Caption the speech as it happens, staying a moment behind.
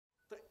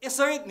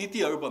यसरी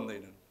नीतिहरू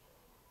बन्दैनन्।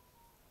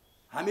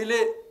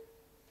 हामीले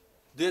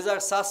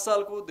 2007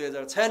 सालको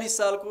 2046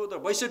 सालको र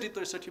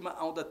 62-63 मा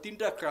आउँदा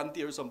 3टा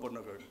क्रान्तिहरू सम्पन्न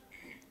गर्नु।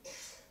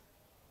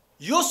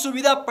 यो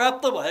सुविधा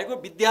प्राप्त भएको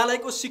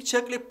विद्यालयको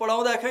शिक्षकले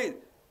पढाउँदाखेरि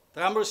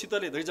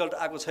राम्रोसितले रिजल्ट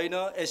आएको छैन।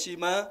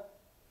 एसीमा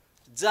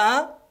जहाँ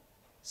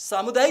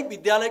सामुदायिक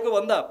विद्यालयको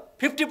भन्दा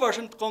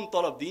 50% कम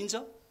तलब दिइन्छ।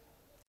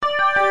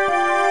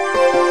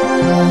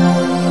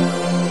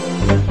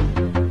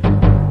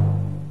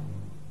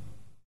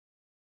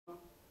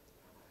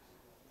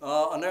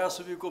 अनाया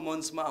सुबीको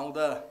मञ्चमा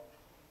आउँदा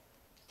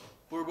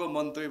पूर्व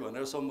मन्त्री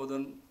भनेर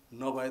सम्बोधन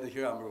नभएदेखि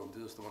राम्रो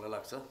हुन्थ्यो जस्तो मलाई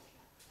लाग्छ।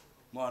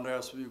 म अनाया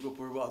सुबीको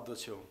पूर्व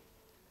अध्यक्ष हुँ,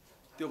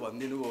 त्यो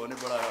भनिदिनु भयो भने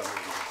बडा राम्रो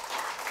हुन्थ्यो।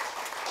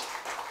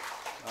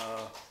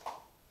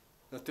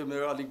 र त्यो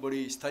मेरो अलिक बढी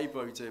स्थायी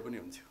परिचय पनि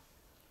हुन्थ्यो।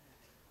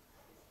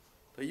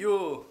 त यो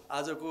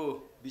आजको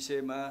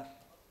विषयमा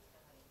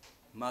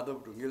माधव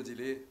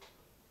ढुङ्गेलजीले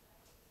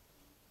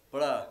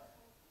बडा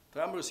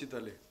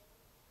राम्रोसितले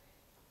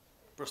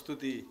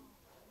प्रस्तुति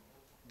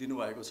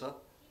दिनुभएको छ।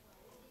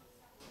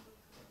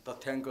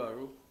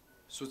 तथ्याङ्कहरू,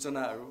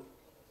 सूचनाहरू,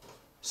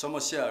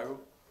 समस्याहरू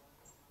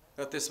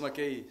र त्यसमा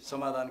केही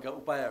समाधानका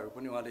उपायहरू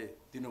पनि उहाँले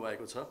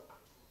दिनुभएको छ।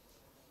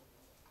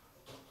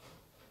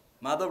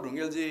 माधव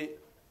ढुङ्गेलजी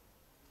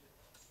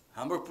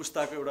हाम्रो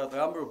पुस्ताको एउटा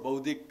राम्रो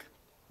बौद्धिक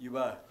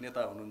युवा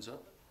नेता हुनुहुन्छ।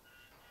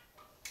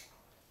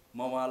 म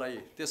उहाँलाई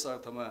त्यस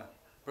अर्थमा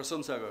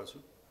प्रशंसा गर्छु।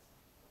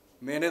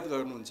 मेहनत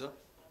गर्नुहुन्छ,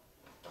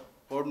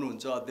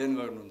 पढ्नुहुन्छ, अध्ययन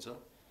गर्नुहुन्छ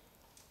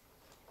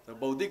र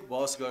बौद्धिक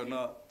बहस गर्न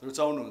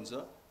रुचाउनुहुन्छ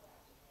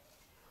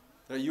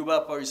र युवा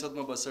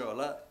परिषदमा बसेर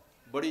होला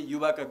बढी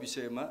युवाका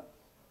विषयमा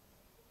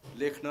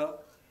लेख्न,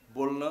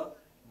 बोल्न,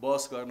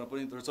 बहस गर्न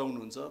पनि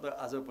रुचाउनुहुन्छ र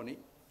आज पनि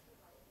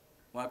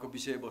उहाँको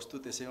विषयवस्तु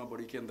त्यसैमा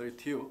बढी केन्द्रित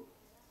थियो।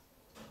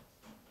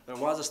 र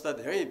उहाँ जस्ता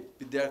धेरै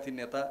विद्यार्थी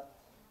नेता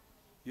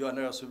यो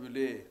अनाया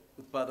सुबीले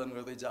उत्पादन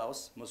गर्दै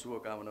जाओस्, म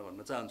शुभकामना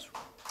भन्न चाहन्छु।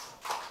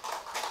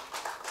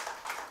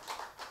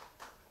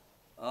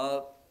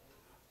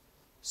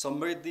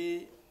 समृद्धि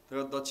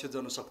र दक्ष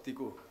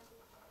जनशक्तिको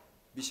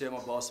विषयमा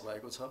बहस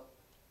भएको छ।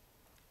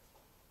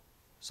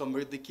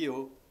 समृद्धि के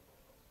हो?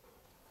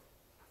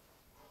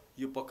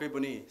 यो पक्कै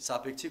पनि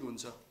सापेक्षिक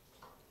हुन्छ।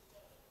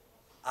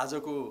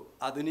 आजको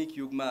आधुनिक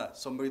युगमा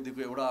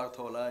समृद्धिको एउटा अर्थ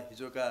होला,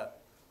 हिजोका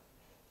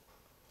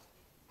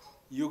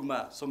युगमा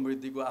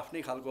समृद्धिको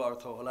आफ्नै खालको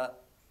अर्थ होला।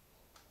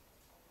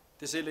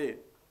 त्यसैले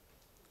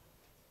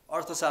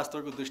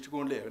अर्थशास्त्रको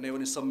दृष्टिकोणले हेर्ने हो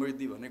भने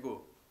समृद्धि भनेको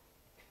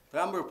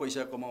राम्रो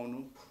पैसा कमाउनु,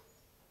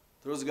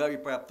 रोजगारी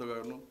प्राप्त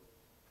गर्नु,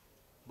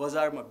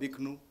 बजारमा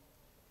बिक्नु,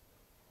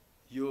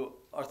 यो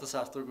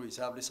अर्थशास्त्रको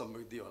हिसाबले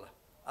समृद्धि होला।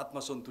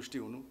 आत्मसन्तुष्टि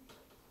हुनु,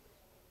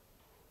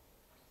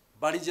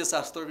 वाणिज्य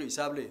शास्त्रको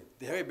हिसाबले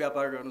धेरै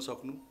व्यापार गर्न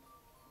सक्नु,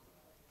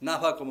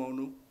 नाफा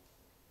कमाउनु,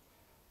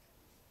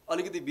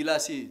 अलिकति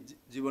विलासी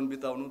जीवन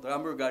बिताउनु,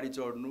 राम्रो गाडी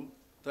चढ्नु,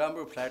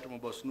 राम्रो फ्ल्याटमा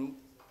बस्नु,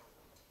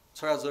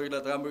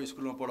 छोराछोरीलाई राम्रो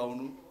स्कुलमा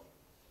पढाउनु,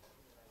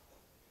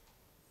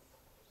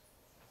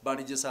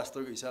 वाणिज्य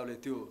शास्त्रको हिसाबले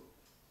त्यो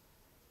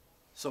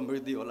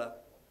समृद्धि होला।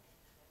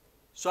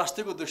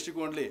 स्वास्थ्यको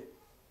दृष्टिकोणले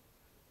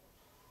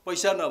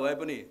पैसा नभए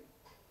पनि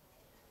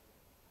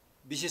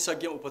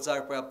विशेषज्ञ उपचार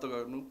प्राप्त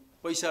गर्नु,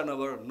 पैसा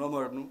नभएर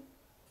नमर्नु।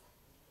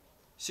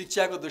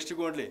 शिक्षाको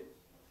दृष्टिकोणले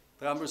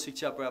राम्रो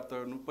शिक्षा प्राप्त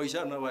गर्नु,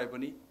 पैसा नभए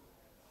पनि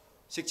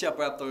शिक्षा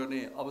प्राप्त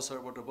गर्ने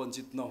अवसरबाट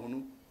वञ्चित नहुनु।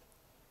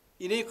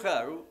 यिनै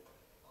कुराहरू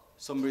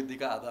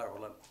समृद्धिका आधार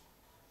होलान्।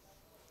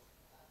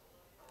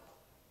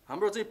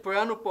 हाम्रो चाहिँ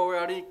पुरानो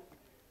पौराणिक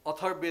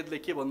अथर्ववेदले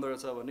के भन्दो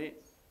रहेछ भने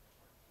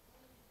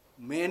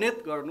मेहनत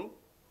गर्नु,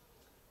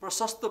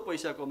 प्रशस्त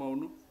पैसा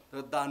कमाउनु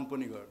र दान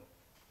पनि गर्नु।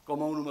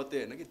 कमाउनु मात्रै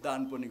होइन कि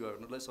दान पनि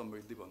गर्नुलाई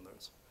समृद्धि भन्दो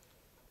रहेछ।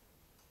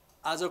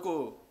 आजको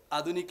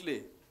आधुनिकले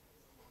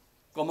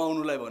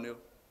कमाउनुलाई भन्यो,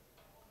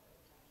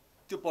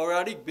 त्यो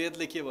पौराणिक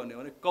वेदले के भन्यो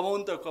भने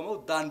कमाउनु त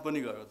कमाऊ, दान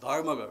पनि गर,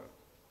 धर्म गर,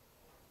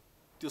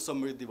 त्यो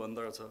समृद्धि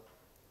भन्दो रहेछ।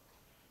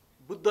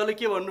 बुद्धले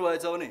के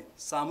भन्नुभएछ भने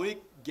सामूहिक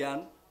ज्ञान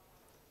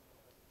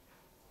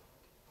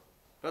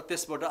र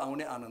त्यसबाट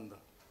आउने आनन्द,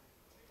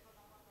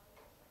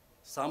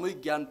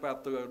 सामूहिक ज्ञान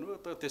प्राप्त गर्नु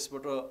र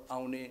त्यसबाट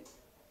आउने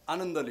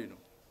आनन्द लिनु।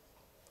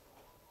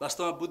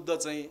 वास्तवमा बुद्ध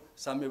चाहिँ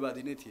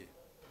साम्यवादी नै थिए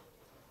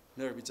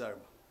मेरो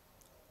विचारमा।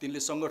 तिनले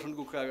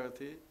सङ्गठनको कुरा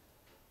गर्थे,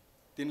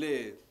 तिनले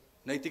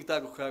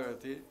नैतिकताको कुरा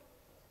गर्थे,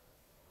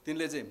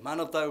 तिनले चाहिँ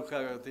मानवताको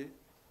कुरा गर्थे,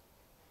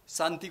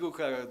 शान्तिको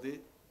कुरा गर्थे,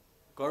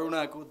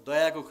 करुणाको,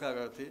 दयाको कुरा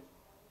गर्थे,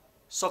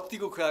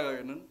 शक्तिको कुरा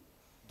गरेनन्,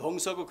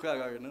 ध्वंसको कुरा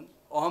गरेनन्,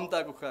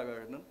 अहमताको कुरा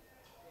गरेनन्।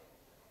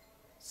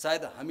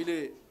 सायद हामीले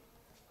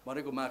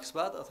भनेको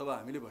मार्क्सवाद अथवा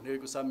हामीले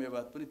भनिरहेको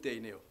साम्यवाद पनि त्यही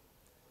नै हो।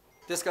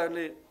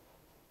 त्यसकारणले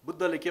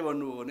बुद्धले के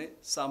भन्नुभयो भने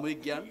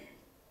सामूहिक ज्ञान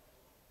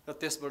र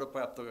त्यसबाट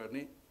प्राप्त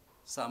गर्ने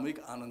सामूहिक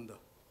आनन्द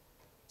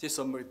चाहिँ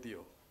समृद्धि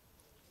हो।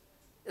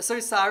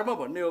 यसरी सारमा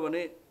भन्ने हो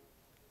भने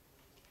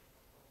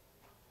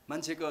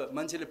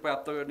मान्छेले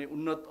प्राप्त गर्ने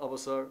उन्नत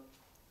अवसर,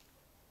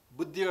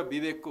 बुद्धि र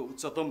विवेकको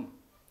उच्चतम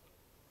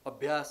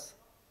अभ्यास,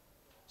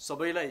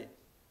 सबैलाई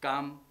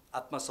काम,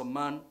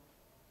 आत्मसम्मान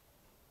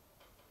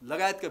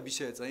लगायतका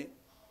विषय चाहिँ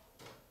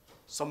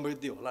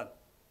समृद्धि होलान्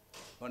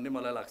भन्ने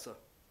मलाई लाग्छ।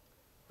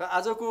 र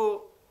आजको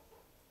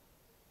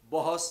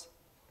बहस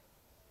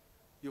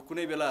यो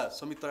कुनै बेला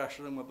संयुक्त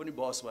राष्ट्रसङ्घमा पनि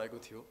बहस भएको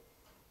थियो।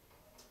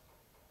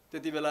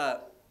 त्यति बेला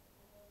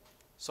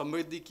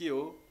समृद्धि के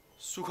हो,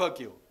 सुख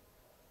के हो,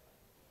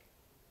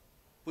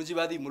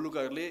 पुँजीवादी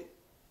मुलुकहरूले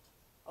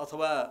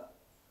अथवा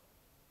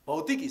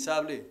भौतिक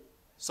हिसाबले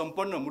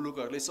सम्पन्न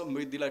मुलुकहरूले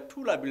समृद्धिलाई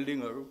ठुला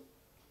बिल्डिङहरू,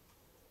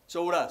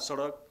 चौडा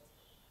सडक,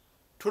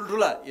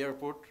 ठुल्ठुला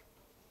एयरपोर्ट,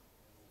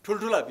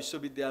 ठुल्ठुला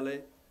विश्वविद्यालय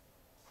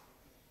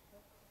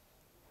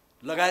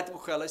लगायतको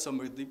कुरालाई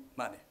समृद्धि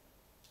माने।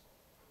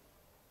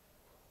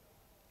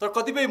 तर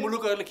कतिपय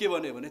मुलुकहरूले के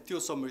भन्यो भने त्यो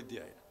समृद्धि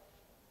होइन।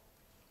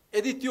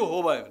 यदि त्यो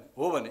हो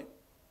भने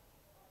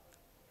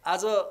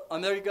आज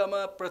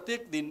अमेरिकामा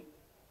प्रत्येक दिन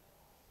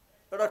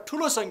एउटा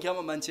ठुलो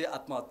सङ्ख्यामा मान्छे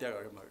आत्महत्या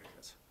गरेर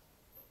मरिरहेका छ।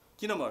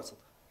 किन मर्छ त?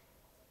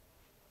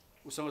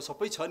 उसँग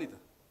सबै छ नि त,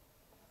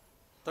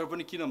 तर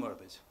पनि किन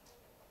मर्दैछ?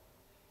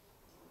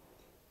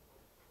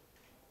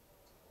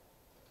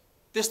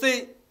 त्यस्तै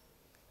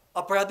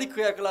अपराधिक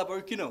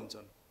क्रियाकलापहरू किन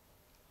हुन्छन्?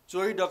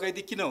 चोरी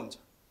डकैती किन हुन्छ?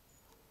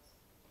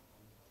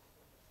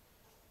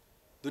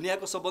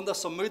 दुनियाँको सबभन्दा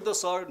समृद्ध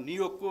सहर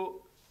न्युयोर्कको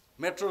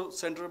मेट्रो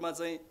सेन्टरमा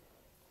चाहिँ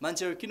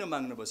मान्छेहरू किन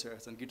माग्न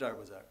बसिरहेका छन् गिटार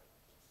बजाएर?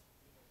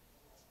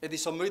 यदि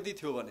समृद्धि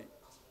थियो भने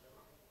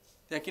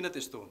त्यहाँ किन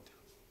त्यस्तो हुन्थ्यो?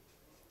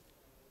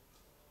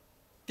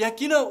 त्यहाँ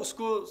किन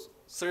उसको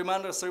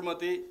श्रीमान र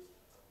श्रीमती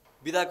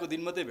बिदाको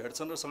दिन मात्रै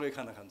भेट्छन् र सँगै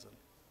खाना खान्छन्?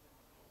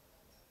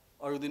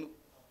 अरू दिन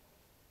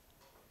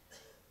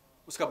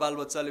उसका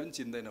बालबच्चाले पनि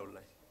चिन्दैन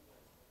उसलाई,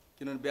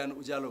 किनभने बिहान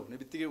उज्यालो हुने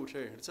बित्तिकै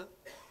उठेर हिँड्छ,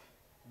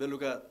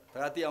 बेलुका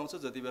राति आउँछ,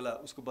 जति बेला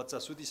उसको बच्चा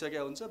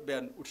सुतिसकेका हुन्छ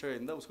बिहान उठेर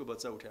हिँड्दा उसको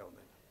बच्चा उठ्या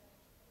हुँदैन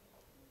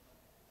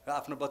र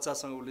आफ्नो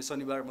बच्चासँग उसले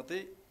शनिबार मात्रै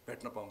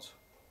भेट्न पाउँछ।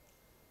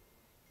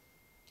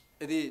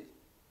 यदि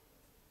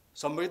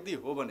समृद्धि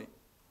हो भने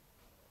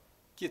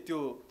के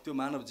त्यो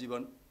मानव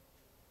जीवन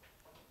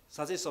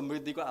साँच्चै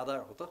समृद्धिको आधार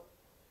हो त?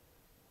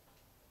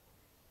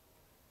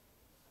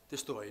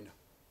 त्यस्तो होइन।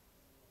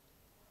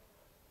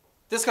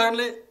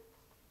 त्यसकारणले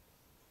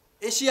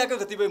एसियाका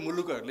कतिपय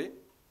मुलुकहरूले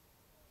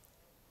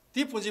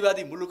ती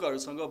पुँजीवादी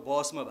मुलुकहरूसँग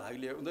बहसमा भाग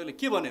लिए। उनीहरूले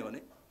के भन्यो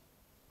भने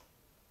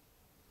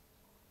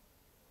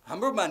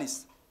हाम्रो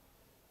मानिस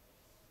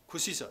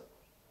खुसी छ,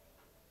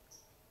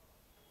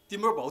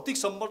 तिम्रो भौतिक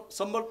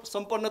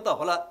सम्पन्नता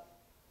होला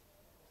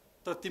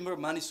तर तिम्रो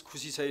मानिस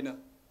खुसी छैन।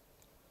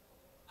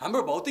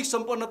 हाम्रो भौतिक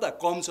सम्पन्नता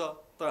कम छ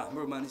तर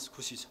हाम्रो मानिस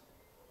खुसी छ।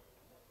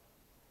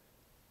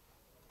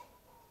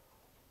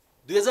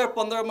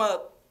 2015 मा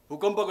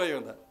भूकम्प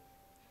गइरहँदा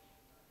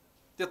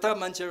त्यत्रा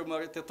मान्छेहरू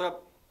मरे, त्यत्रा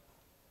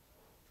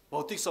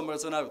भौतिक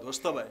संरचनाहरू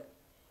ध्वस्त भए,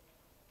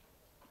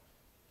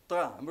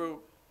 तर हाम्रो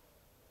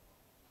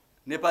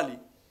नेपाली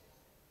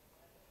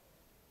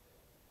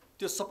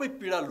त्यो सबै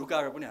पीडा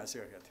लुकाएर पनि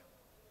हाँसिरहेका थियो।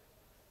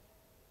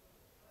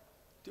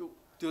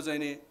 त्यो चाहिँ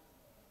नि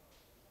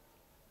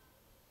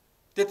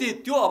त्यति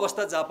त्यो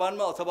अवस्था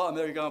जापानमा अथवा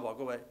अमेरिकामा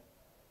भएको भए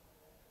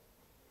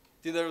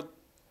तिनीहरू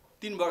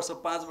 3 वर्ष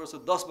 5 वर्ष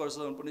 10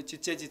 वर्षसम्म पनि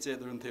चिच्चे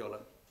रुन्थे होला।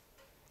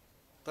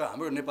 तर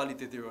हाम्रो नेपाली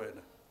त्यति रहेन।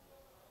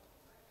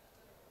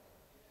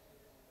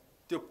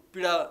 त्यो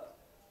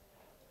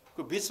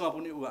पीडाको बीचमा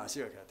पनि ऊ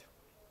हाँसिरहेका थियो।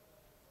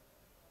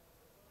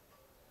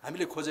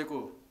 हामीले खोजेको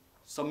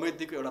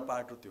समृद्धिको एउटा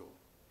पाटो त्यो हो।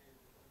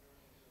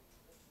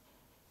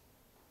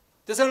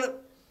 त्यसैले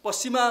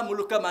पश्चिमा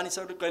मुलुकका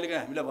मानिसहरूले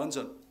कहिलेकाहीँ हामीलाई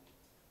भन्छन्,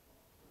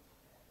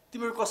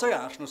 तिमीहरू कसरी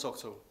हाँस्न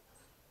सक्छौ?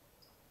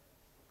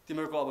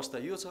 तिमीहरूको अवस्था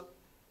यो छ,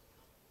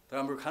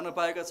 राम्रो खान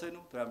पाएका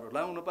छैनौ, राम्रो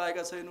लाउन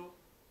पाएका छैनौ,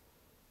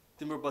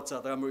 तिम्रो बच्चा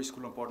त राम्रो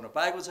स्कुलमा पढ्न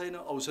पाएको छैन,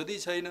 औषधि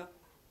छैन,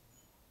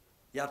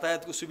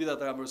 यातायातको सुविधा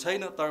त राम्रो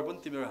छैन, तर पनि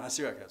तिमीहरू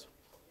हाँसिरहेका छौ।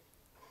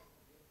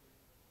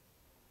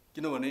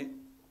 किनभने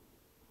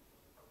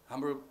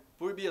हाम्रो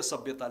पूर्वीय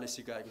सभ्यताले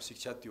सिकाएको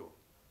शिक्षा त्यो हो।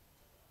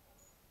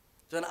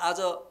 झन् आज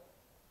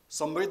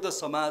समृद्ध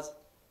समाज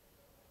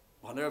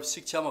भनेर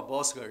शिक्षामा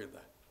बहस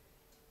गरिँदा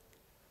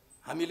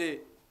हामीले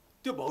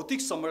त्यो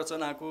भौतिक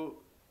संरचनाको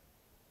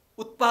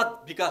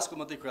उत्पाद विकासको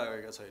मात्रै कुरा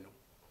गरेका छैनौँ।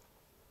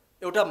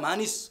 एउटा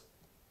मानिस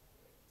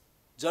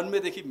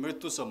जन्मेदेखि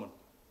मृत्युसम्म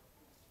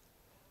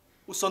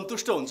ऊ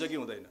सन्तुष्ट हुन्छ कि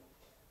हुँदैन,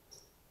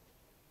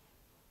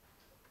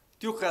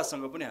 त्यो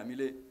कुरासँग पनि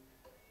हामीले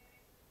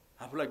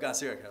आफूलाई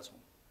गाँसिरहेका छौँ।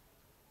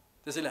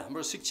 त्यसैले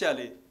हाम्रो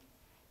शिक्षाले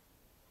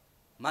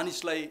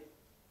मानिसलाई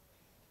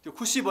त्यो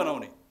खुसी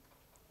बनाउने,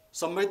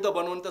 समृद्ध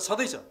बनाउने त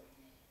छँदैछ,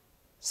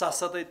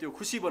 साथसाथै त्यो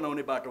खुसी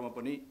बनाउने बाटोमा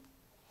पनि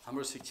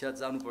हाम्रो शिक्षा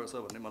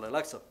जानुपर्छ भन्ने मलाई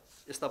लाग्छ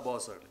यस्ता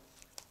बहसहरूले।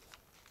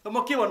 र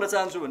म के भन्न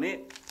चाहन्छु भने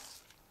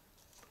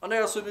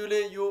अनेक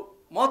सुब्युले यो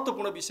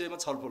महत्त्वपूर्ण विषयमा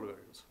छलफल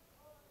गरेको छ।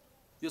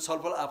 यो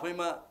छलफल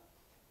आफैमा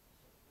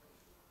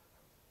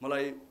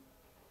मलाई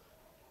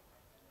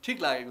ठिक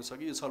लागेको छ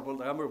कि यो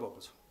छलफल राम्रो भएको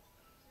छ।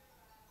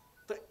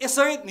 तर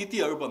यसरी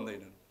नीतिहरू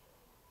बन्दैनन्।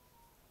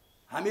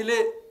 हामीले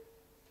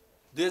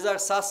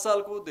 2007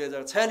 सालको,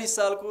 2046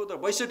 सालको र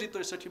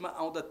 62-63 मा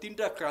आउँदा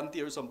 3टा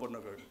क्रान्तिहरू सम्पन्न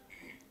गर्यो।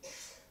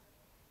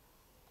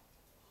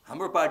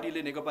 हाम्रो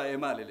पार्टीले, नेकपा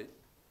एमाले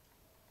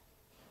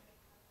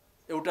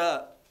एउटा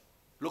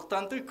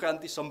लोकतान्त्रिक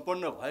क्रान्ति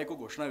सम्पन्न भएको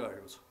घोषणा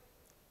गरेको छ।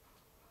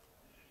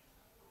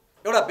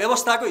 एउटा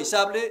व्यवस्थाको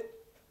हिसाबले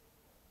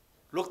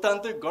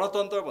लोकतान्त्रिक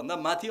गणतन्त्रभन्दा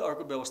माथि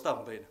अर्को व्यवस्था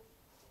हुँदैन।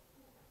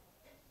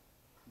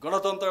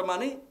 गणतन्त्रमा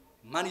नै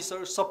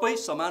मानिसहरू सबै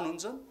समान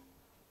हुन्छन्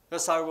र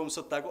सार्वभौम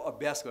सत्ताको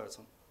अभ्यास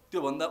गर्छन्।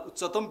 त्योभन्दा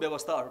उच्चतम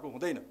व्यवस्था अर्को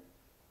हुँदैन।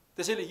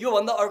 त्यसैले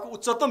योभन्दा अर्को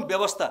उच्चतम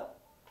व्यवस्था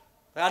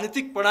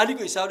राजनीतिक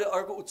प्रणालीको हिसाबले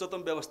अर्को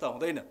उच्चतम व्यवस्था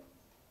हुँदैन।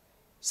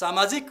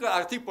 सामाजिक र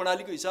आर्थिक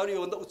प्रणालीको हिसाबले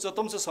योभन्दा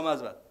उच्चतम छ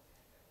समाजवाद,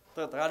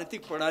 तर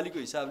राजनीतिक प्रणालीको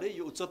हिसाबले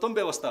यो उच्चतम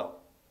व्यवस्था हो।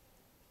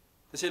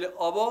 त्यसैले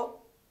अब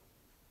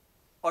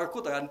अर्को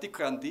राजनीतिक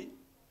क्रान्ति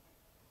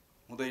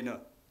हुँदैन।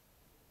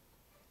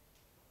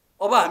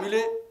 अब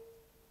हामीले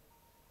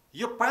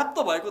यो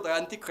प्राप्त भएको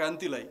राजनीतिक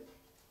क्रान्तिलाई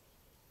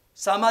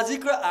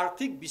सामाजिक र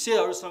आर्थिक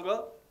विषयहरूसँग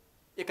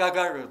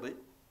एकाकार गर्दै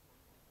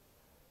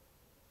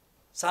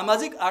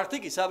सामाजिक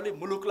आर्थिक हिसाबले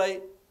मुलुकलाई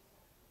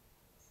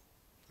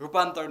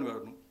रूपान्तरण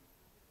गर्नु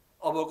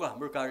अबको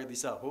हाम्रो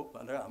कार्यदिशा हो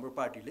भनेर हाम्रो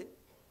पार्टीले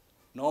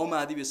 9औं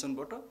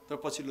महाधिवेशनबाट तर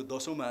पछिल्लो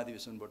 10औं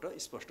महाधिवेशनबाट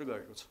स्पष्ट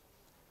गरेको छ।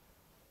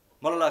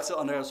 मलाई लाग्छ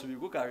अनारा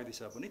सुब्बाको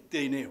कार्यदिशा पनि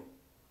त्यही नै हो।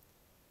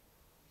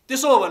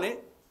 त्यसो हो भने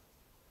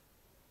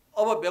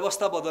अब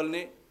व्यवस्था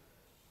बदल्ने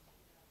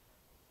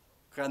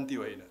क्रान्ति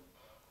होइन,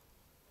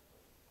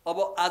 अब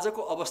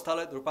आजको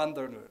अवस्थालाई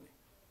रूपान्तरण गर्ने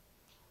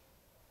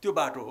त्यो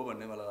बाटो हो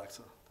भन्ने मलाई लाग्छ।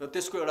 र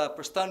त्यसको एउटा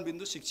प्रस्थान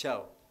बिन्दु शिक्षा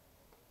हो।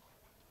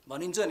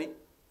 भनिन्छ नि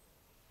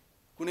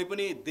कुनै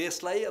पनि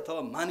देशलाई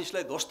अथवा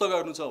मानिसलाई ध्वस्त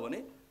गर्नु छ भने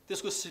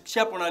त्यसको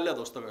शिक्षा प्रणालीलाई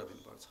ध्वस्त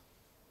गरिदिनुपर्छ।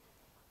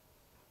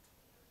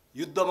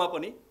 युद्धमा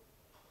पनि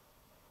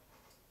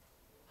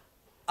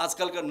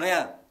आजकलका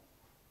नयाँ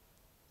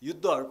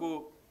युद्धहरूको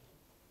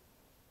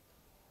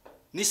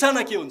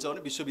निशाना के हुन्छ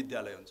भने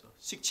विश्वविद्यालय हुन्छ,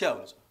 शिक्षा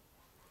हुन्छ।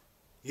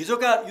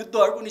 हिजोका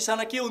युद्धहरूको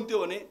निशाना के हुन्थ्यो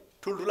भने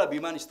ठुल्ठुला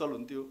विमानस्थल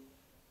हुन्थ्यो,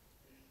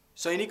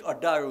 सैनिक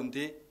अड्डाहरू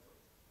हुन्थे।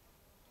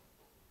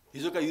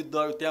 हिजोका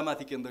युद्धहरू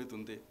त्यहाँमाथि केन्द्रित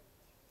हुन्थे।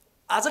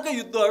 आजका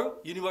युद्धहरू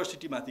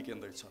युनिभर्सिटीमाथि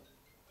केन्द्रित छन्,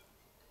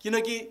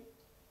 किनकि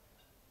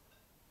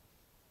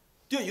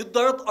त्यो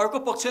युद्धरत अर्को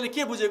पक्षले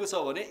के बुझेको छ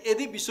भने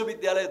यदि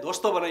विश्वविद्यालय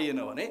ध्वस्त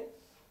बनाइएन भने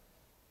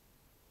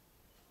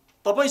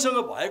तपाईसँग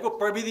भएको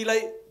प्रविधिलाई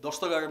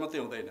ध्वस्त गरेर मात्रै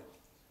हुँदैन,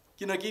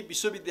 किनकि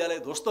विश्वविद्यालय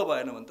ध्वस्त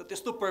भएन भने त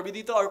त्यस्तो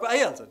प्रविधि त अर्को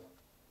आइहाल्छ नि,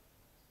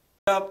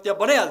 त्यहाँ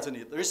बनाइहाल्छ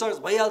नि, रिसर्च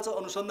भइहाल्छ,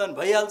 अनुसन्धान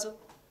भइहाल्छ।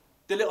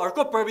 त्यसले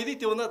अर्को प्रविधि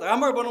त्योभन्दा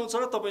राम्रो बनाउँछ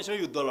र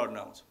तपाईसँग युद्ध लड्न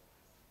आउँछ।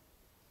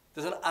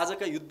 त्यसैले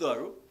आजका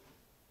युद्धहरू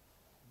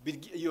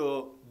यो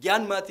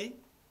ज्ञानमाथि,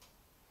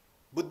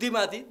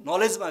 बुद्धिमाथि,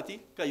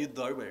 नलेजमाथिका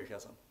युद्धहरू भइरहेका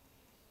छन्।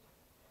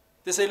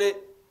 त्यसैले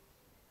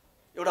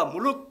एउटा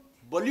मुलुक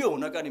बलियो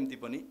हुनका निम्ति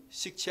पनि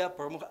शिक्षा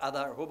प्रमुख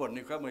आधार हो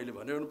भन्ने कुरा मैले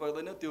भनिरहनु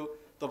पर्दैन। त्यो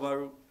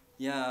तपाईहरु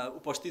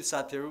यहाँ उपस्थित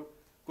साथीहरू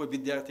कोही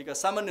विद्यार्थीका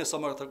सामान्य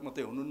समर्थक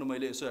मात्रै हुनुहुन्न।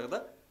 मैले यसो हेर्दा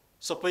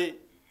सबै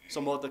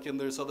सम्भवतः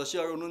केन्द्रीय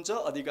सदस्यहरू हुनुहुन्छ,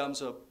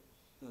 अधिकांश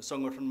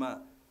संगठनमा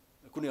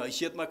कुनै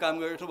हैसियतमा काम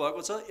गरिरहनु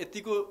भएको छ।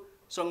 यतिको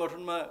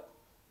संगठनमा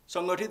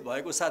संगठित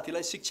भएको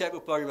साथीलाई शिक्षाको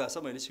परिभाषा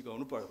मैले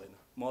सिकाउनु पर्दैन,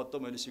 महत्त्व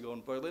मैले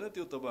सिकाउनु पर्दैन,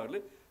 त्यो तपाईहरुले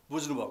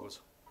बुझ्नु भएको छ।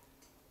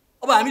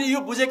 अब हामीले यो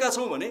बुझेका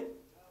छौं भने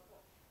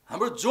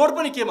हाम्रो जोड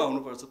पनि केमा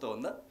हुनुपर्छ त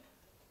भन्दा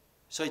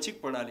शैक्षिक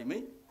प्रणालीमै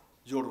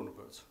जोड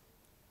हुनुपर्छ।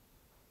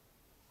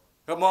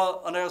 र म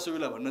अनाया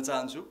सुब्बालाई भन्न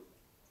चाहन्छु,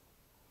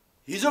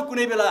 हिजो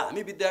कुनै बेला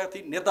हामी विद्यार्थी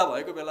नेता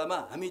भएको बेलामा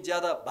हामी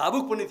ज्यादा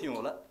भावुक पनि थियौं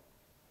होला,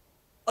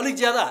 अलिक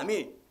ज्यादा हामी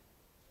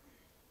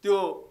त्यो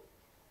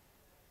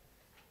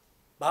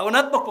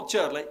भावनात्मक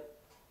पक्षहरूलाई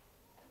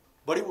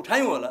बढी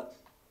उठायौं होला।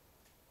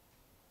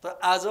 तर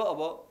आज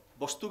अब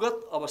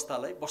वस्तुगत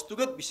अवस्थालाई,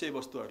 वस्तुगत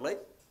विषयवस्तुहरूलाई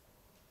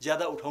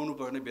ज्यादा उठाउनु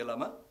पर्ने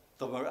बेलामा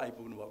तपाईहरु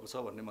आइपुग्नु भएको छ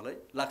भन्ने मलाई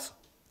लाग्छ।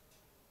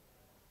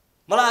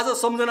 मलाई आज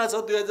सम्झना छ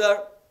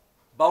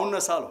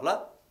 2052 साल होला,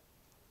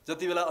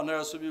 जति बेला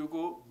अनाया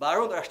सुब्बाको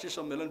 12औं राष्ट्रिय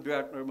सम्मेलन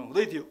विराटनगरमा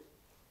हुँदै थियो।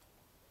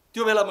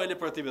 त्यो बेला मैले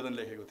प्रतिवेदन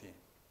लेखेको थिएँ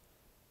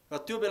र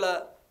त्यो बेला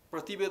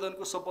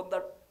प्रतिवेदनको सबभन्दा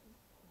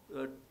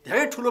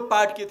धेरै ठुलो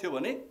पाठ के थियो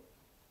भने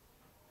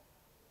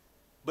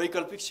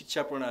वैकल्पिक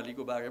शिक्षा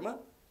प्रणालीको बारेमा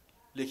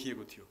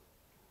लेखिएको थियो।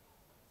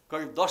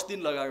 करिब 10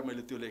 दिन लगाएर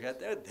मैले त्यो लेखेँ।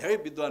 त्यहाँ धेरै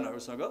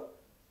विद्वानहरूसँग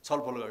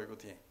छलफल गरेको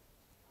थिएँ।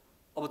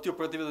 अब त्यो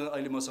प्रतिवेदन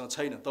अहिले मसँग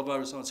छैन,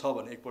 तपाईहरुसँग छ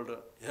भने एकपल्ट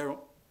हेरौँ।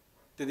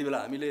 त्यति बेला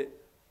हामीले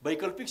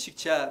वैकल्पिक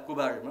शिक्षाको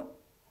बारेमा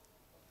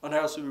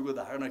अनाया सुब्बाको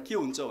धारणा के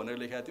हुन्छ भनेर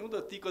लेखेका थियौँ।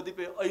 त ती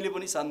कतिपय अहिले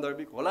पनि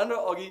सान्दर्भिक होलान् र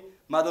अघि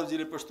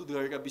माधवजीले प्रस्तुत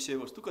गरेका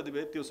विषयवस्तु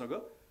कतिपय त्योसँग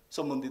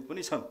सम्बन्धित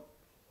पनि छन्।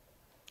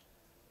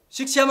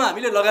 शिक्षामा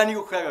हामीले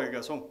लगानीको कुरा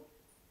गरेका छौँ।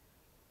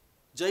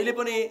 जहिले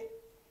पनि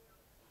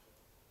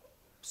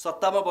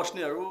सत्तामा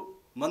बस्नेहरू,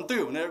 मन्त्री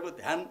हुनेहरूको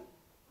ध्यान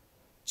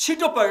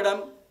छिटो परिणाम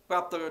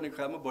प्राप्त गर्ने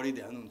कुरामा बढी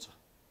ध्यान हुन्छ।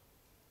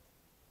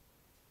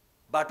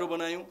 बाटो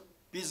बनायौँ,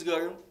 पिच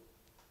गर्यौँ,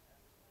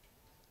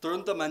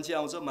 तुरुन्त मान्छे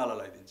आउँछ माला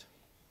लगाइदिन्छ।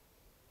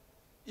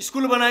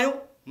 स्कुल बनायौँ,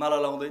 माला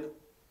लाउँदैन।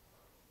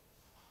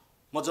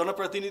 म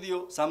जनप्रतिनिधि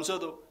हो,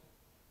 सांसद हो,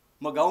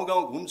 म गाउँ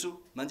गाउँ घुम्छु,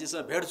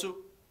 मान्छेसँग भेट्छु,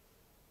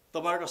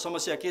 तपाईहरुको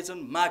समस्या के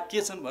छन्, माग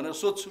के छन् भनेर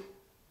सोध्छु।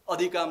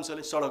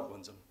 अधिकांशले सडक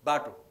भन्छन्,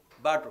 बाटो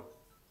बाटो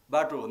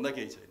बाटो भन्दा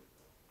केही छैन।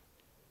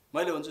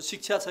 मैले भन्छु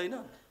शिक्षा छैन,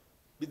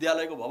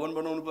 विद्यालयको भवन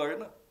बनाउनु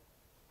परेन।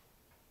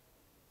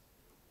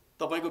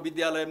 तपाईको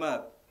विद्यालयमा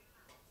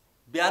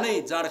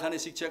बिहानै जाँड खाने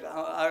शिक्षक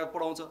आएर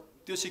पढाउँछ,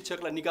 त्यो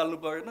शिक्षकलाई निकाल्नु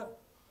परेन?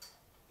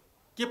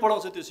 के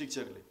पढाउँछ त्यो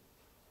शिक्षकले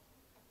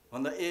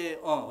भन्दा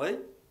है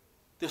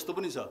त्यस्तो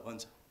पनि छ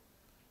भन्छ।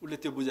 उसले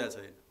त्यो बुझाएको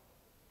छैन।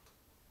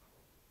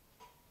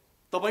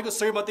 तपाईको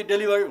श्रीमती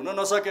डेलिभरी हुन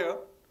नसकेर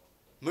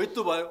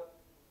मृत्यु भयो,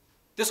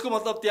 त्यसको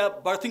मतलब त्यहाँ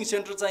बर्थिङ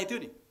सेन्टर चाहिन्थ्यो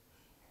नि,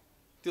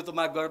 त्यो त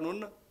माग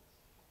गर्नुहुन्न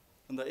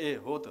भन्दा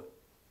हो त,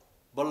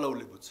 बल्ल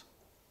उसले बुझ्छ।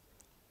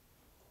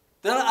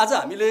 त्यही भएर आज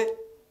हामीले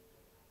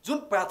जुन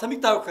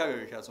प्राथमिकताको कुरा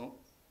गरिरहेका छौँ,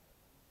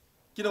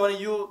 किनभने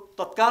यो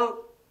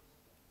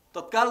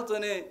तत्काल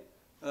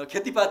चाहिँ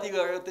खेतीपाती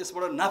गरेर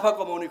त्यसबाट नाफा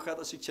कमाउने कुरा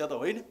त शिक्षा त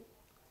होइन।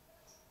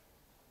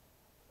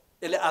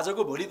 यसले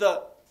आजको भोलि त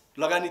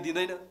लगानी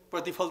दिँदैन,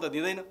 प्रतिफल त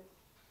दिँदैन।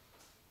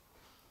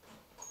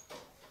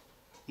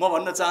 म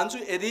भन्न चाहन्छु,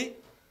 यदि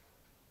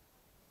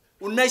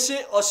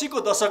 1980 को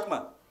दशकमा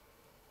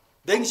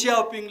देङ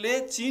सियाओपिङले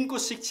चीनको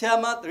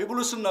शिक्षामा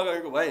रिभोल्युसन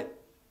नगरेको भए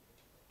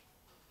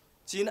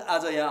चीन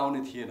आज यहाँ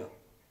आउने थिएन।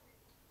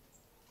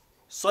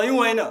 सयौं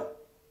होइन,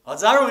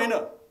 हजारौं होइन,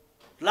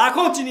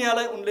 लाखौं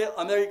चिनियालाई उनले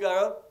अमेरिका र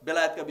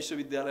बेलायतका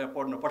विश्वविद्यालयमा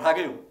पढ्न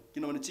पठाएकै हो।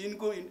 किनभने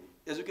चीनको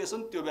एजुकेसन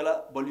त्यो बेला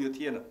बलियो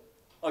थिएन।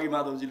 अघि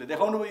माधवजीले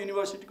देखाउनु भयो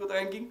युनिभर्सिटीको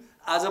र्याङ्किङ,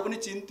 आज पनि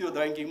चीन त्यो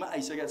र्याङ्किङमा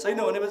आइसकेको छैन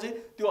भनेपछि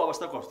त्यो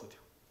अवस्था कस्तो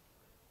थियो।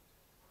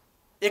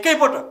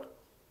 एकैपटक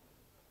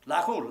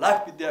लाखौं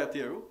लाख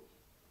विद्यार्थीहरू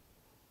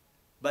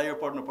बाहिर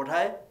पढ्न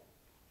पठाए,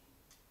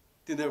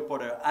 तिनीहरू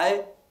पढेर आए,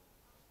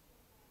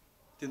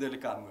 तिनीहरूले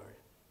काम गरे।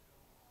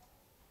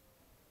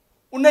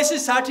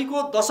 1960 को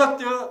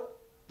दशकतिर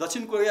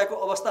दक्षिण कोरियाको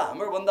अवस्था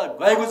हाम्रोभन्दा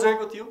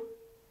गएको थियो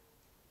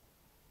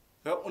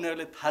र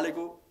उनीहरूले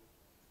थालेको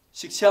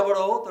शिक्षाबाट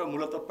हो, तर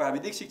मूलतः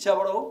प्राविधिक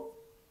शिक्षाबाट हो,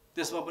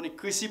 त्यसमा पनि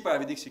कृषि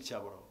प्राविधिक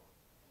शिक्षाबाट हो।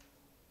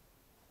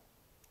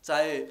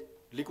 चाहे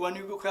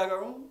लिक्वान्यूको कुरा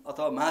गरौँ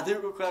अथवा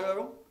महादेवको कुरा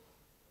गरौँ,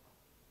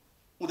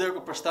 उनीहरूको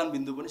प्रस्थान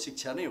बिन्दु पनि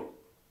शिक्षा नै हो।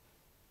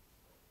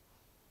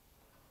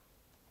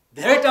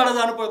 धेरै टाढा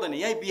जानु पर्दैन।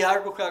 यही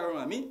बिहारको कुरा गरौँ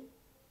हामी,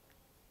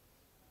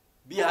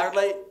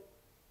 बिहारलाई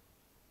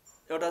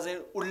एउटा चाहिँ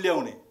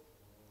उल्ल्याउने,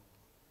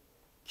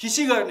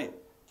 खिसी गर्ने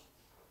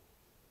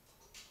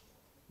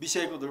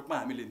विषयको रूपमा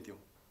हामी लिन्थ्यौँ।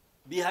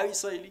 बिहारी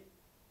शैली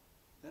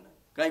हैन,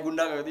 कहीँ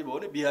गुण्डागर्दी भयो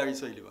भने बिहारी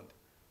शैली भन्थ्यो,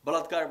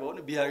 बलात्कार भयो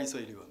भने बिहारी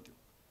शैली भन्थ्यो।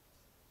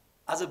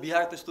 आज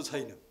बिहार त्यस्तो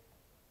छैन।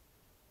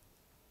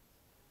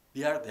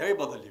 बिहार धेरै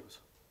बदलिएको छ।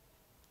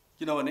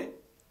 किनभने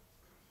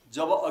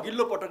जब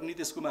अघिल्लो पटक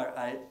नीतीश कुमार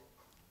आए,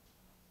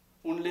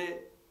 उनले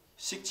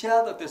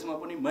शिक्षा र त्यसमा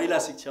पनि महिला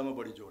शिक्षामा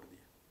बढी जोड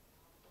दिए।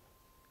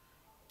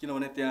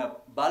 किनभने त्यहाँ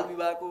बाल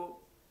विवाहको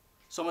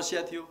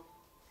समस्या थियो,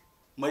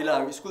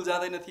 महिलाहरू स्कुल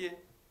जाँदैन थिए,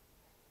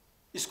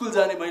 स्कुल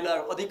जाने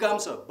महिलाहरू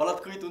अधिकांश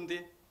बलात्कृत हुन्थे,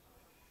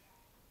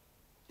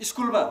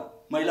 स्कुलमा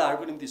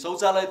महिलाहरूको निम्ति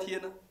शौचालय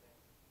थिएन,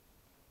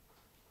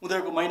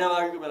 उनीहरूको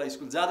महिनावारीको बेला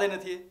स्कुल जाँदैन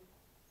थिए,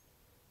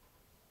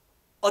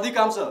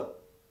 अधिकांश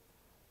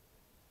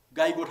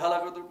गाई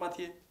गोठालाको रूपमा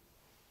थिए।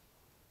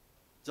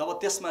 जब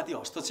त्यसमाथि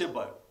हस्तक्षेप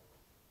भयो,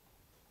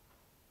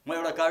 म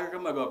एउटा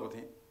कार्यक्रममा गएको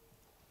थिएँ,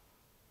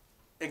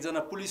 एकजना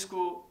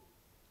पुलिसको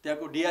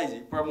त्यहाँको डिआइजी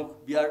प्रमुख,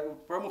 बिहारको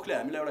प्रमुखले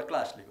हामीलाई एउटा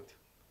क्लास लिएको थियो।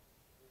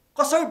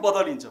 कसरी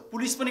बदलिन्छ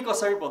पुलिस पनि,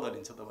 कसरी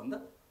बदलिन्छ त भन्दा,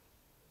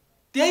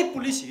 त्यही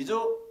पुलिस हिजो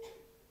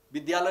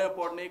विद्यालयमा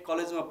पढ्ने,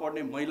 कलेजमा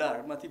पढ्ने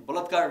महिलाहरूमाथि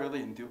बलात्कार गर्दै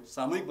हिँड्थ्यो,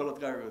 सामूहिक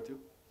बलात्कार गर्थ्यो।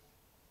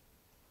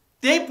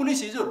 त्यही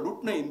पुलिस हिजो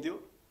लुट्न हिँड्थ्यो,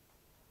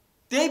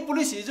 त्यही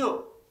पुलिस हिजो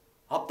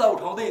हप्ता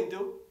उठाउँदै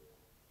हिँड्थ्यो,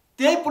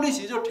 त्यही पुलिस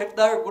हिजो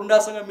ठेकदार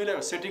गुण्डासँग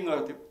मिलेर सेटिङ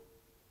गर्थ्यो।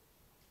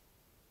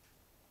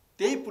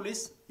 त्यही पुलिस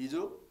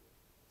हिजो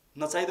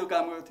नचाहिदो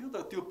काम गर्थ्यो,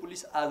 तर त्यो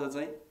पुलिस आज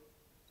चाहिँ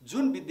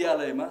जुन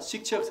विद्यालयमा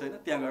शिक्षक छैन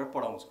त्यहाँ गएर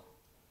पढाउँछ,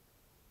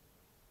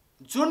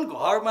 जुन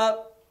घरमा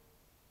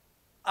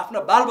आफ्ना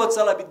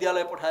बालबच्चालाई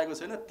विद्यालय पठाएको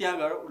छैन त्यहाँ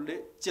गएर उसले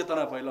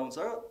चेतना फैलाउँछ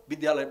र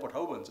विद्यालय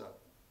पठाऊ भन्छ।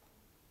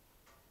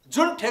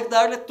 जुन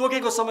ठेकदारले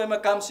तोकेको समयमा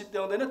काम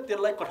सिद्ध्याउँदैन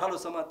त्यसलाई कठालो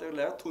समातेर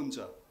ल्याएर थुन्छ,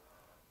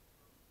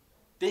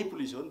 त्यही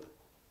पुलिस हो नि त।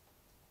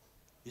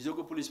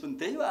 हिजोको पुलिस पनि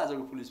त्यही हो,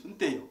 आजको पुलिस पनि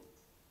त्यही हो।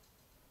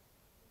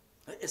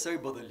 यसरी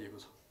बदलिएको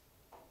छ।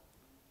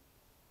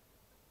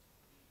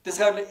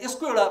 त्यसकारणले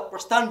यसको एउटा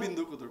प्रस्थान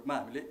बिन्दुको रूपमा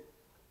हामीले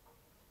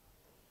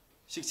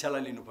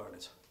शिक्षालाई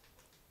लिनुपर्नेछ।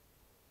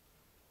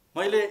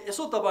 मैले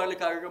यसो तपाईहरुले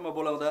कार्यक्रममा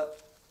बोलाउँदा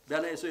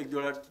बिहान यसो एक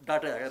दुईवटा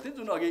डाटा हेरेको थिएँ,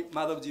 जुन अघि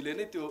माधवजीले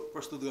नै त्यो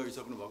प्रस्तुत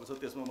गरिसक्नु भएको छ,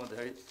 त्यसमा म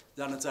धेरै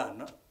जान्न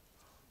चाहन्न।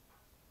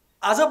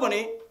 आज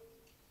पनि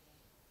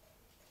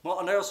म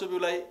अनार्य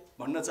सुब्युलाई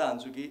भन्न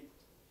चाहन्छु कि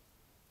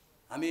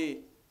हामी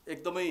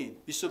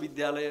एकदमै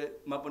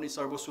विश्वविद्यालयमा पनि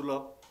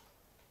सर्वसुलभ,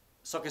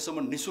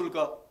 सकेसम्म निशुल्क,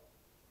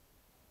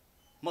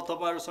 म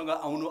तपाईहरुसँग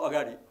आउनु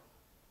अगाडि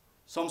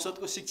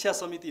संसदको शिक्षा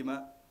समितिमा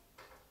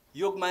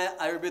योगमाया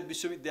आयुर्वेद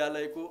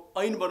विश्वविद्यालयको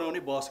ऐन बनाउने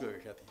बहस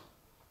गरेका थिए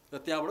र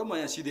त्यहाँबाट म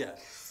यहाँ सिधै आएँ।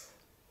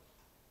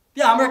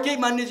 त्यहाँ हाम्रा केही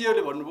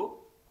मान्यजीहरूले भन्नुभयो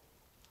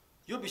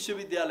यो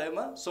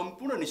विश्वविद्यालयमा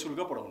सम्पूर्ण निशुल्क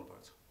पढाउनु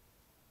पर्छ,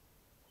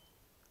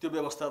 त्यो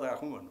व्यवस्था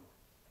राखौँ भन्नु।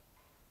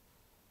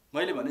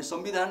 मैले भने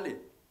संविधानले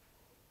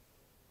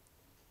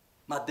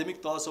माध्यमिक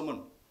तहसम्म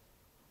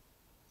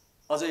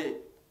अझै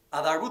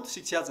आधारभूत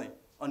शिक्षा चाहिँ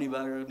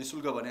अनिवार्य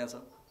निशुल्क भनेको छ।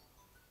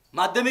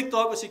 माध्यमिक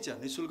तहको शिक्षा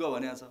निशुल्क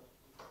भनेको छ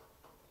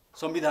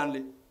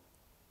संविधानले,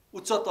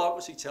 उच्च तहको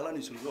शिक्षालाई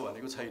निशुल्क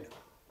भनेको छैन।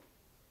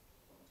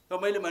 र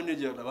मैले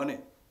मान्यजीहरूलाई भने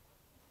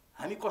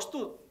हामी कस्तो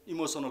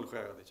इमोसनल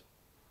कुरा गर्दैछौँ।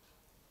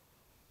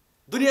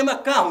 दुनियाँमा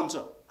कहाँ हुन्छ?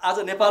 आज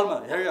नेपालमा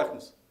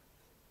हेरिराख्नुहोस्,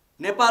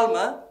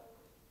 नेपालमा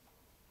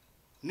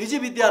निजी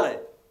विद्यालय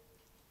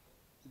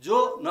जो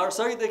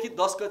नर्सरीदेखि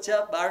 10 कक्षा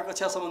 12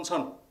 कक्षासम्म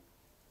छन्,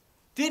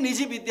 ती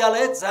निजी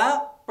विद्यालय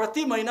जहाँ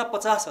प्रति महिना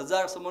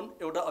 50,000सम्म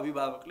एउटा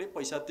अभिभावकले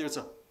पैसा तिर्छ।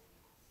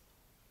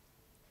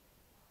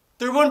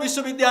 त्रिभुवन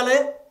विश्वविद्यालय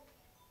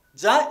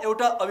जहाँ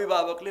एउटा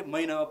अभिभावकले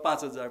महिनामा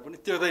 5,000 पनि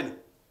तिर्दैन।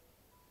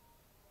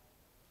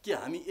 के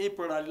हामी यही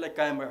प्रणालीलाई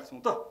कायम राख्छौँ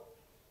त?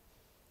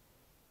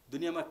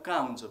 दुनियाँमा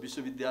कहाँ हुन्छ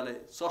विश्वविद्यालय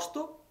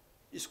सस्तो,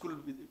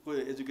 स्कुलको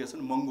एजुकेसन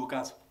महँगो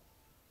कहाँ छ?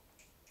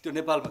 त्यो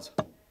नेपालमा छ।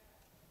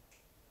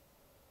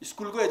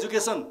 स्कुलको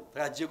एजुकेसन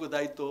राज्यको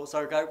दायित्व हो,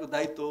 सरकारको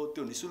दायित्व हो।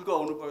 त्यो निशुल्क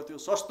हुनु पर्थ्यो,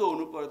 सस्तो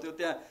हुनु पर्थ्यो।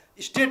 त्यहाँ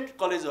स्टेट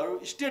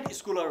कलेजहरू, स्टेट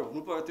स्कुलहरू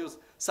हुनु पर्थ्यो।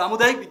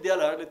 सामुदायिक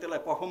विद्यालयहरूले त्यसलाई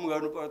पर्फर्म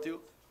गर्नु पर्थ्यो।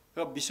 र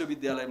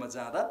विश्वविद्यालयमा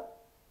जाँदा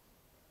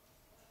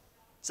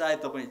चाहे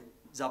तपाईँ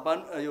जापान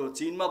यो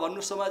चीनमा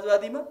भन्नुहोस्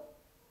समाजवादीमा,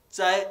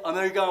 चाहे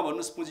अमेरिकामा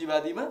भन्नुहोस्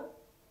पुँजीवादीमा,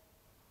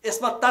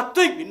 यसमा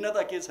तात्विक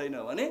भिन्नता के छैन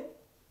भने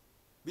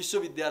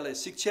विश्वविद्यालय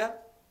शिक्षा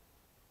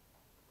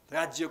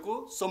राज्यको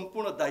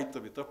सम्पूर्ण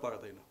दायित्वभित्र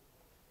पर्दैन।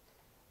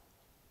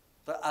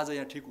 तर आज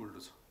यहाँ ठिक उल्टो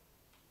छ।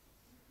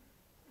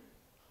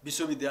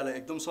 विश्वविद्यालय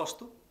एकदम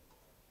सस्तो।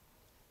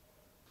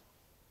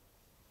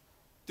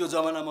 त्यो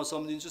जमानामा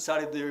सम्झिन्छु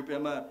 2.5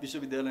 रुपियाँमा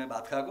विश्वविद्यालयमा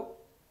भात खाएको,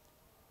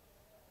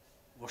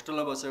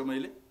 होस्टेलमा बसेको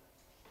मैले।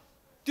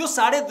 त्यो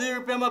 2.5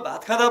 रुपियाँमा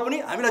भात खाँदा पनि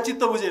हामीलाई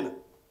चित्त बुझेन,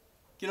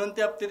 किनभने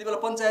त्यहाँ त्यति बेला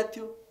पञ्चायत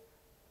थियो।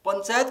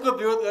 पञ्चायतको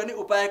विरोध गर्ने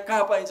उपाय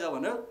कहाँ पाइन्छ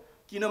भनेर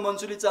किन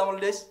मन्सुली चामल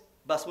ल्याइस्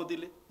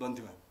बासमतीले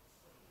भन्थ्यौँ हामी,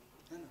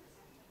 हैन?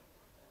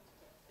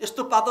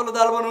 यस्तो पातलो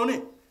दाल बनाउने,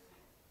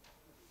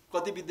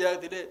 कति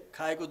विद्यार्थीले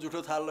खाएको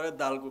जुठो थाल लगाएर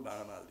दालको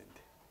भाँडामा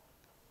हालिदिन्थे,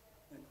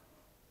 हैन?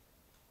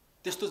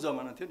 त्यस्तो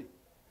जमाना थियो नि।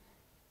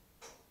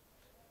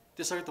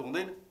 त्यसरी त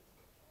हुँदैन।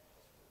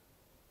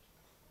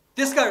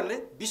 त्यसकारणले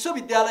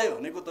विश्वविद्यालय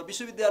भनेको त,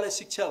 विश्वविद्यालय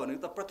शिक्षा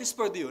भनेको त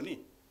प्रतिस्पर्धी हो नि।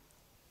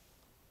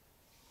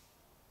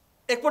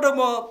 एकपटक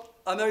म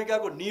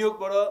अमेरिकाको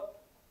न्युयोर्कबाट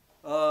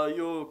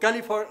यो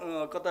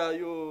कता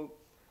यो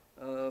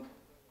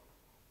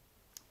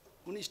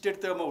कुन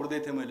स्टेटतिर म उड्दै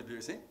थिएँ मैले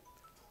बिर्सेँ।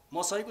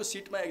 मसँगको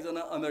सिटमा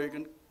एकजना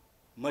अमेरिकन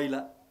महिला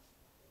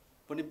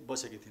पनि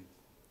बसेकी थिइन्।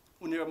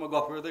 उनीहरूमा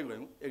गफ गर्दै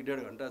गयौँ।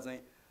 1-1.5 घन्टा चाहिँ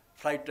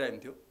फ्लाइट टाइम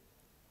थियो।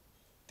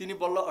 तिनी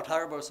बल्ल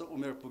 18 वर्ष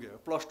उमेर पुगेर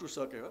 +2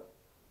 सकेर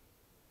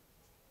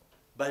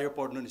बाहिर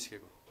पढ्न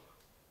निस्केको,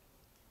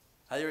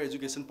 हायर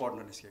एजुकेसन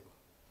पढ्न निस्केको।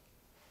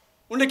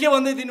 उनले के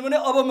भन्दै थिइन् भने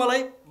अब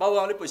मलाई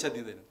बाबुआमाले पैसा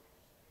दिँदैन,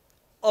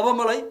 अब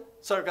मलाई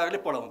सरकारले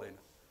पढाउँदैन,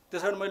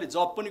 त्यसकारण मैले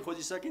जब पनि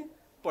खोजिसकेँ,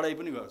 पढाइ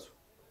पनि गर्छु।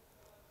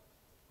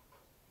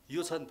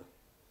 यो छ नि त।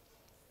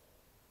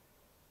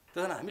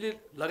 त्यसकारण हामीले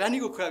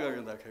लगानीको कुरा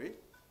गर्दाखेरि,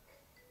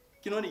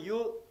 किनभने यो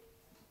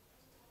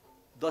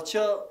दक्ष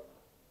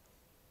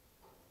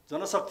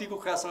जनशक्तिको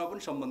कुरासँग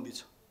पनि सम्बन्धित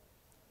छ।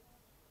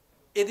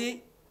 यदि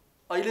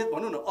अहिले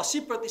भनौँ न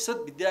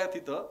 80%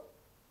 विद्यार्थी त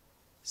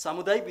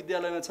सामुदायिक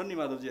विद्यालयमा छन् नि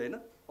माधवजी, होइन?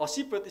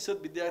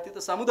 80% विद्यार्थी त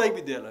सामुदायिक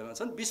विद्यालयमा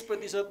छन्,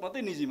 20%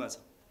 मात्रै निजीमा छ।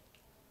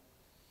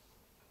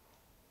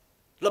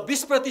 ल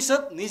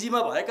 20% निजीमा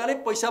भएकाले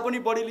पैसा पनि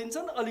बढी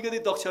लिन्छन्, अलिकति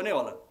दक्ष नै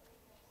होला।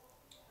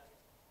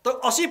 तर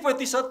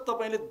 80%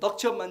 तपाईँले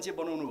दक्ष मान्छे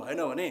बनाउनु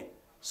भएन भने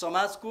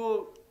समाजको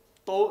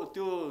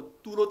त्यो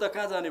तुलो त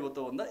कहाँ जाने भयो त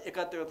भन्दा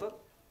एकातिर त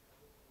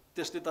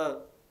त्यसले त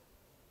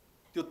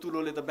त्यो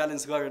तुलोले त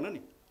ब्यालेन्स गरेन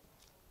नि।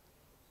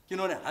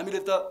 किनभने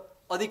हामीले त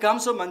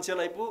अधिकांश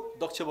मान्छेलाई पो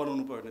दक्ष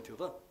बनाउनु पर्ने थियो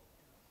त।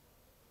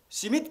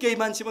 सीमित केही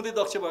मान्छे मात्रै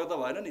दक्ष भएर त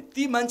भएन नि।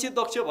 ती मान्छे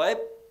दक्ष भए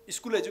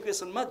स्कुल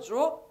एजुकेसनमा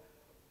जो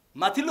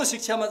माथिल्लो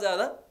शिक्षामा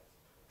जाँदा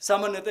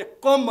सामान्यतया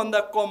कमभन्दा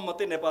कम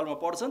मात्रै नेपालमा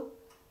पढ्छन्,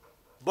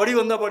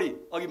 बढीभन्दा बढी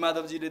अघि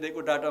माधवजीले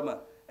दिएको डाटामा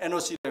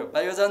एनओसी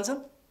बाहिर जान्छन्,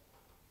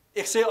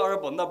 100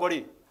 अरबभन्दा बढी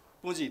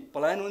पुँजी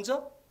पलायन हुन्छ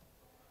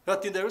र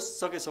तिनीहरू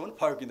सकेसम्म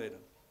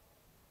फर्किँदैनन्,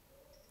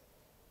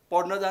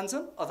 पढ्न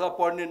जान्छन् अथवा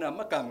पढ्ने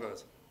नाममा काम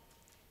गर्छन्।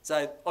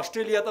 चाहे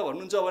अस्ट्रेलिया त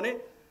भन्नुहुन्छ भने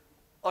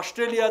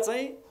अस्ट्रेलिया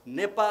चाहिँ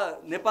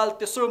नेपाल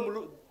तेस्रो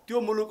मुलुक, त्यो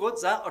मुलुक हो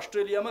जहाँ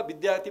अस्ट्रेलियामा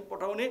विद्यार्थी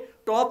पठाउने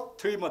टप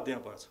 3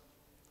 मध्येमा पर्छ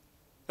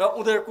र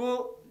उनीहरूको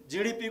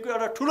जीडीपीको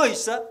एउटा ठुलो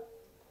हिस्सा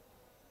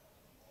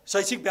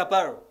शैक्षिक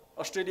व्यापार हो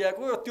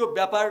अस्ट्रेलियाको। र त्यो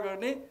व्यापार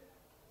गर्ने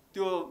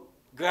त्यो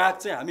ग्राहक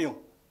चाहिँ हामी हौँ।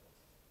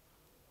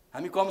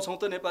 हामी कम छौँ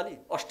त नेपाली।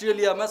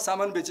 अस्ट्रेलियामा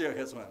सामान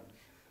बेचिरहेका छौँ, हामीले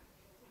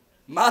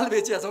माल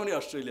बेचिया छौँ नि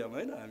अस्ट्रेलियामा,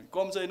 होइन? हामी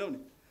कम छैनौँ नि।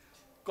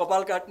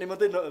 कपाल काट्ने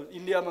मात्रै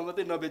इन्डियामा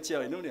मात्रै नबेचिया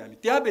होइनौँ नि, हामी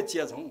त्यहाँ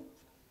बेचिया छौँ।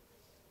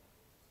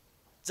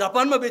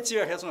 जापानमा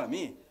बेचिरहेका छौँ,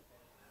 हामी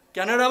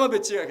क्यानाडामा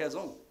बेचिरहेका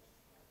छौँ,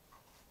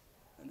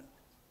 होइन?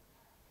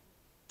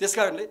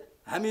 त्यसकारणले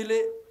हामीले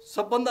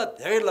सबभन्दा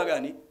धेरै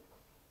लगानी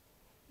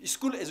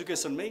स्कुल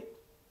एजुकेसनमै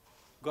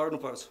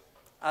गर्नुपर्छ।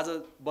 आज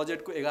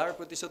बजेटको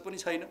 11% पनि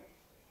छैन,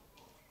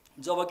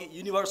 जबकि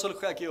युनिभर्सल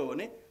कुरा के हो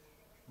भने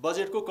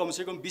बजेटको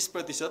कमसेकम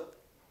 20%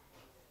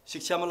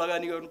 शिक्षामा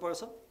लगानी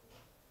गर्नुपर्छ,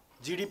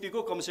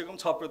 जीडीपीको कमसेकम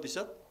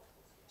 6%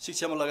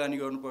 शिक्षामा लगानी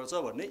गर्नुपर्छ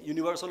भन्ने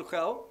युनिभर्सल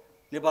कुरा हो।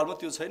 नेपालमा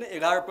त्यो छैन।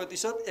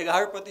 11%,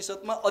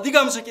 11%मा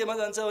अधिकांश केमा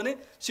जान्छ भने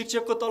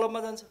शिक्षकको तलबमा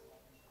जान्छ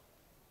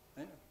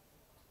हैन।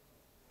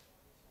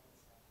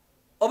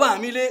 अब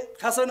हामीले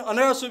खासै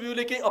अनार्य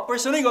सुब्युले केही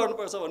अपरेसनै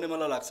गर्नुपर्छ भन्ने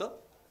मलाई लाग्छ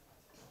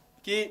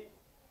कि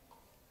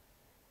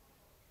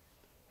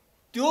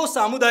त्यो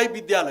सामुदायिक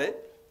विद्यालय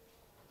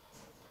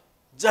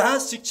जहाँ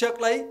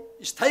शिक्षकलाई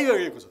स्थायी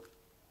गरिएको छ,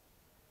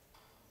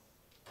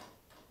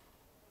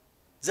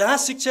 जहाँ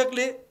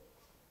शिक्षकले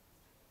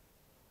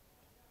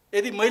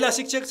यदि महिला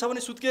शिक्षक छ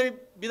भने सुत्केरी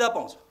बिदा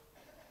पाउँछ,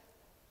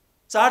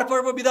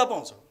 चाडपर्व बिदा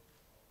पाउँछ,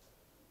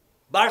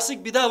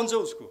 वार्षिक बिदा हुन्छ,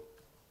 उसको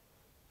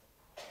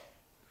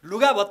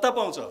लुगा भत्ता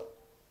पाउँछ,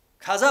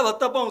 खाजा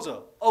भत्ता पाउँछ,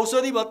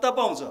 औषधि भत्ता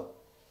पाउँछ,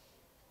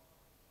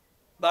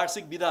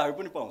 वार्षिक बिदाहरू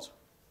पनि पाउँछ,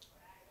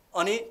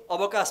 अनि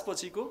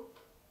अवकाशपछिको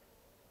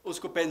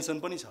उसको पेन्सन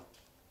पनि छ।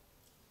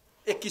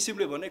 एक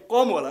किसिमले भने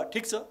कम होला,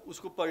 ठिक छ,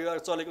 उसको परिवार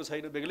चलेको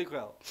छैन, बेग्लै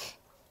कुरा हो,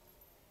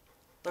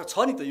 तर छ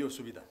नि त यो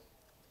सुविधा।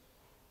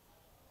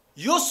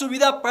 यो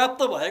सुविधा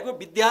प्राप्त भएको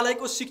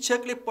विद्यालयको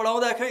शिक्षकले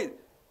पढाउँदाखेरि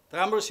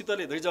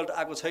राम्रोसितले रिजल्ट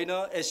आएको छैन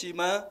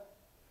एसीमा,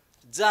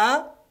 जहाँ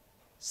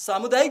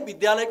सामुदायिक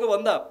विद्यालयको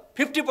भन्दा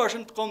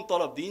 50% कम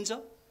तलब दिइन्छ,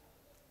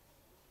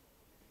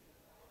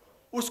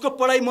 उसको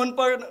पढाइ मन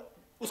परेन,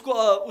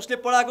 उसले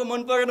पढाएको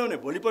मन परेन भने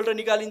भोलिपल्ट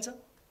निकालिन्छ,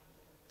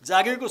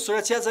 जागिरको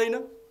सुरक्षा छैन,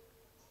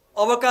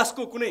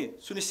 अवकाशको कुनै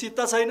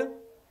सुनिश्चितता छैन,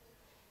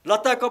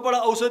 लत्ता कपडा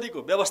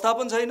औषधिको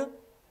व्यवस्थापन छैन,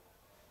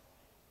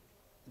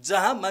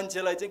 जहाँ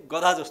मान्छेलाई चाहिँ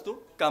गधा जस्तो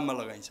काममा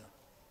लगाइन्छ।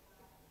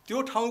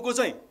 त्यो ठाउँको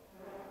चाहिँ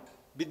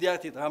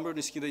विद्यार्थी राम्रो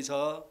निस्किँदैछ,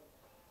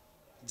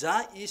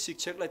 जहाँ यी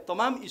शिक्षकलाई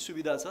तमाम यी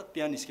सुविधा छ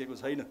त्यहाँ निस्केको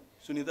छैन।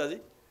 सुनिताजी,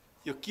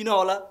 यो किन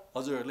होला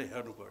हजुरहरूले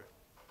हेर्नु पर्यो,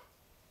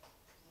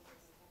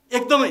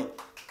 एकदमै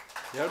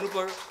हेर्नु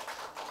पर्यो।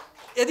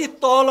 यदि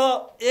तल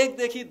 1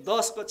 देखि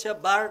 10 कक्षा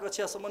 12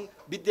 कक्षासम्म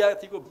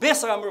विद्यार्थीको बेस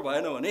राम्रो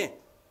भएन भने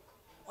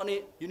अनि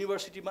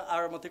युनिभर्सिटीमा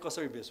आएर मात्रै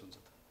कसरी बेस हुन्छ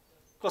त,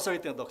 कसरी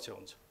त्यहाँ दक्ष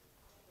हुन्छ?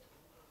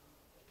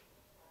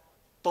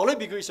 तलै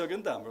बिग्रिसक्यो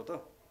नि त हाम्रो त।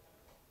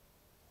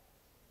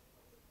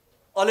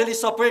 अलिअलि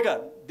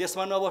सप्रेका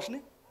देशमा नबस्ने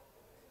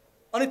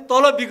अनि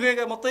तल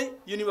बिग्रेका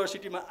मात्रै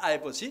युनिभर्सिटीमा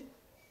आएपछि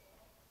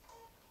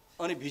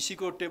अनि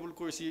भिसीको टेबल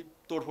कुर्सी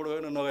तोडफोड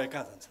गर्न नगए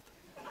कहाँ जान्छ त?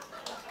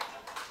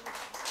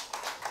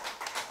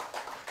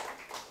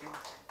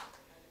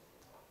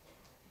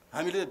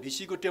 हामीले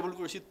भिसीको टेबल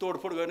कुर्सी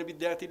तोडफोड गर्ने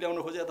विद्यार्थी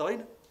ल्याउन खोजे त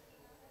होइन।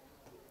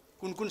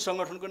 कुन कुन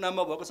सङ्गठनको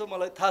नाममा भएको छ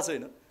मलाई थाहा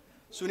छैन।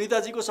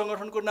 सुनिताजीको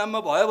सङ्गठनको नाममा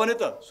भयो भने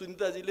त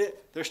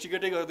सुनिताजीले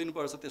रेस्ट्रिकेटै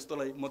गरिदिनुपर्छ,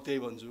 त्यस्तोलाई म त्यही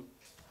भन्छु।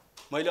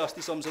 मैले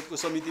अस्ति संसदको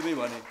समितिमै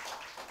भने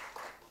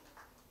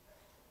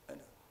हैन,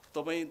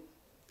 तपाईँ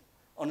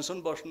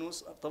अनसन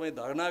बस्नुहोस्, तपाईँ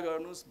धरना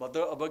गर्नुहोस्,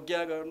 भद्र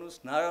अवज्ञा गर्नुहोस्,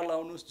 नारा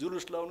लाउनुहोस्,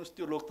 जुलुस लाउनुहोस्,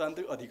 त्यो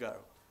लोकतान्त्रिक अधिकार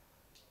हो।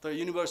 तर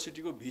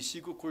युनिभर्सिटीको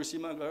भिसीको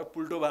कुर्सीमा गएर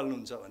पुल्टो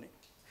बाल्नुहुन्छ भने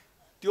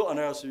त्यो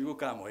अनारसुईको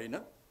काम होइन।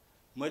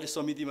 मैले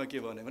समितिमा के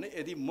भने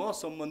यदि म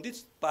सम्बन्धित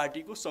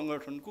पार्टीको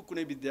सङ्गठनको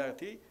कुनै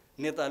विद्यार्थी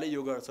नेताले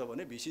यो गर्छ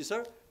भने भिसी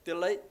सर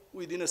त्यसलाई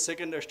विदिन अ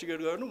सेकेन्ड रेस्ट्रिकेट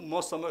गर्नु,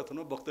 म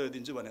समर्थनमा वक्तव्य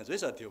दिन्छु भनेको छु है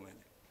साथी हो।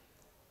 मैले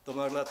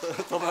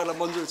तपाईँहरूलाई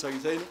मन्जुर छ कि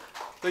छैन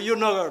त यो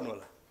नगर्नु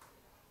होला।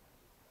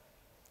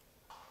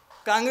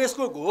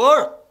 काङ्ग्रेसको घोर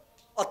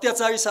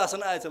अत्याचारी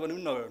शासन आएछ भने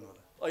पनि नगर्नु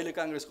होला। अहिले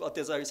काङ्ग्रेसको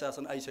अत्याचारी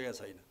शासन आइसकेको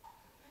छैन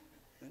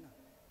हैन।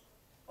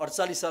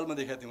 48 सालमा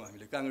देखाएको थियौँ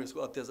हामीले काङ्ग्रेसको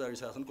अत्याचारी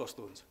शासन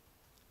कस्तो हुन्छ।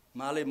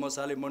 माले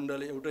मसाले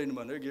मण्डले एउटै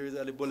भनेर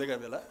गिरिजाले बोलेका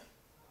बेला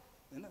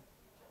हैन,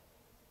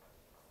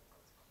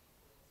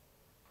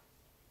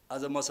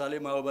 आज मसाले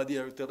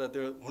माओवादीहरू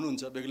त्यतातिर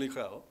हुनुहुन्छ, बेग्लै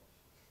कुरा हो।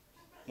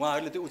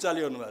 उहाँहरूले त्यो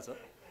उचालिरहनु भएको छ,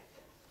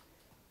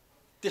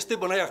 त्यस्तै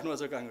बनाइराख्नु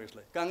भएको छ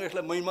काङ्ग्रेसलाई।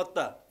 काङ्ग्रेसलाई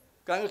मैमत्ता,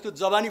 काङ्ग्रेसको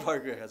जवानी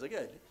फर्किरहेको छ क्या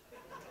अहिले।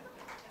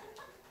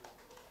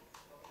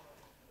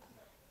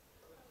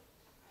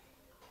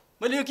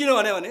 मैले यो किन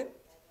भने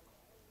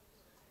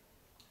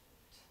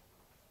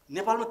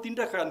नेपालमा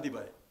 3टा क्रान्ति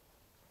भए।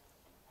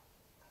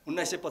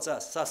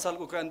 1950 7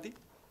 सालको क्रान्ति,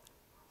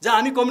 जहाँ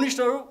हामी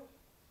कम्युनिस्टहरू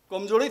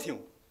कमजोरै थियौँ,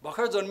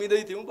 भर्खर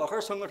जन्मिँदै थियौँ,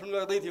 भर्खर सङ्गठन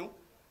गर्दै थियौँ।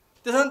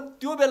 त्यसमा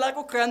त्यो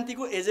बेलाको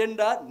क्रान्तिको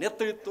एजेन्डा,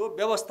 नेतृत्व,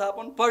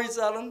 व्यवस्थापन,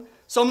 परिचालन,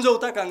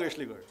 सम्झौता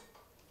काङ्ग्रेसले गर्यो।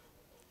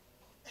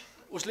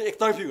 उसले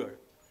एकतर्फी गर्यो।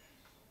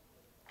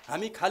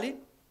 हामी खालि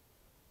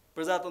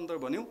प्रजातन्त्र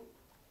भन्यौँ,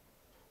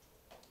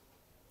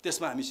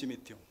 त्यसमा हामी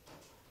सीमित थियौँ।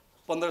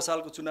 15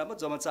 सालको चुनावमा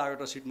जम्मा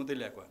 4वटा सिट मात्रै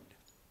ल्याएको हामीले।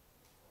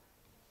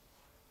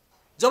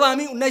 जब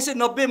हामी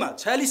 1990 मा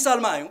 46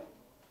 सालमा आयौँ,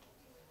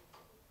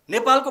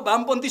 नेपालको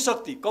वामपन्थी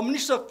शक्ति,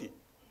 कम्युनिस्ट शक्ति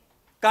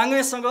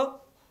काङ्ग्रेससँग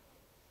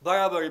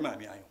बराबरीमा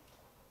हामी आयौँ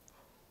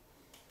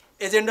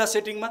एजेन्डा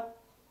सेटिङमा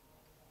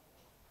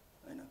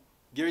हैन।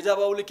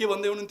 गिरिजाबाबुले के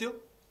भन्दै हुनुहुन्थ्यो,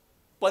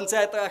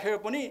 पञ्चायत राखेर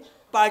पनि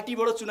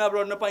पार्टीबाट चुनाव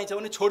लड्न पाइन्छ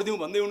भने छोडिदिउँ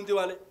भन्दै हुनुहुन्थ्यो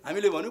उहाँले।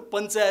 हामीले भन्यौँ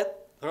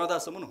पञ्चायत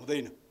रहँदासम्म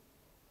हुँदैन,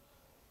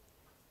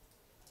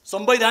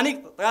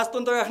 संवैधानिक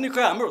राजतन्त्र राख्ने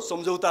कुरा हाम्रो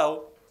सम्झौता हो।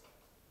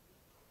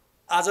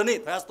 आज नै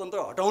राजतन्त्र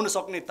हटाउन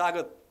सक्ने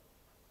तागत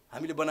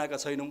हामीले बनाएका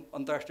छैनौँ,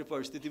 अन्तर्राष्ट्रिय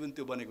परिस्थिति पनि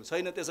त्यो बनेको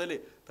छैन। त्यसैले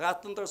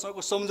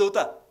राजतन्त्रसँगको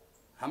सम्झौता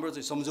हाम्रो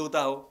चाहिँ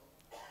सम्झौता हो,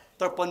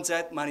 तर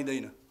पञ्चायत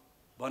मानिँदैन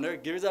भनेर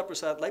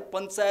गिरिजाप्रसादलाई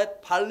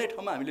पञ्चायत फाल्ने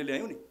ठाउँमा हामीले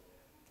ल्यायौँ नि।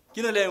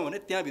 किन ल्यायौँ भने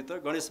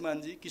त्यहाँभित्र गणेश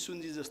मानजी,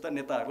 किसुनजी जस्ता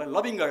नेताहरूलाई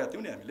लबिङ गरेका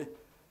थियौँ नि हामीले।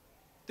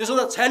 त्यसो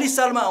हुँदा 46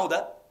 सालमा आउँदा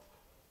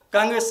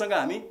काङ्ग्रेससँग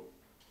हामी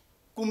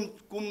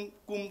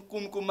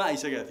कुमकुममा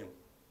आइसकेका थियौँ,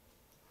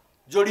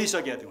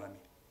 जोडिसकेका थियौँ हामी।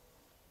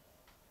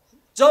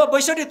 जब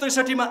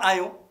 62-63 मा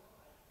आयौँ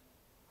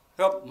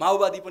र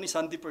माओवादी पनि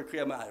शान्ति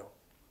प्रक्रियामा आयो,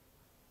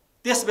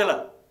 त्यसबेला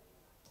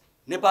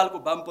नेपालको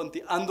वामपन्थी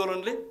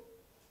आन्दोलनले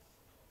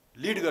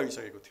लिड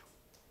गरिसकेको थियो।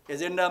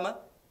 एजेन्डामा,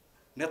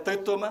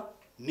 नेतृत्वमा,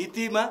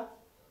 नीतिमा,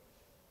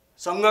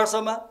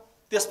 सङ्घर्षमा,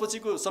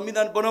 त्यसपछिको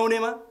संविधान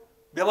बनाउनेमा,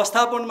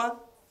 व्यवस्थापनमा,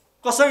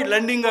 कसरी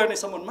ल्यान्डिङ गर्ने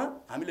सम्बन्धमा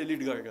हामीले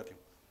लिड गरेका थियौँ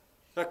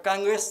र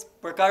काङ्ग्रेस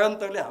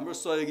प्रकारान्तरले हाम्रो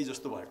सहयोगी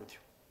जस्तो भएको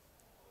थियो।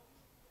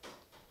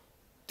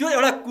 त्यो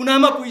एउटा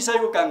कुनामा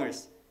पुगिसकेको काङ्ग्रेस,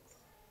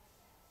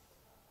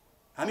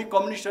 हामी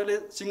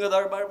कम्युनिस्टहरूले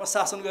सिंहदरबारमा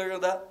शासन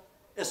गरिरहँदा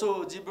यसो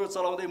जिब्रो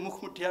चलाउँदै मुख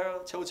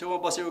मुठ्याएर छेउछेउमा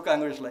बसेको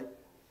काङ्ग्रेसलाई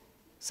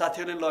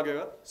साथीहरूले लगेर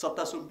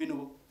सत्ता सुम्पिनु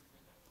हो।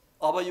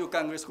 अब यो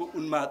काङ्ग्रेसको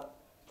उन्माद,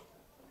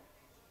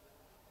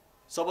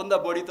 सबभन्दा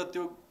बढी त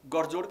त्यो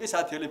गठजोडकै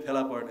साथीहरूले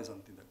फेला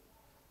पर्नेछन् तिनीहरू।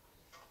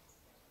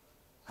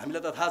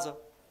 हामीलाई त थाहा छ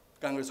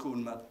काङ्ग्रेसको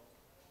उन्माद।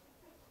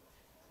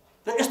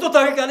 र यस्तो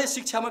तरिकाले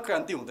शिक्षामा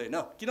क्रान्ति हुँदैन,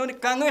 किनभने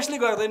काङ्ग्रेसले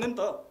गर्दैन नि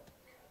त।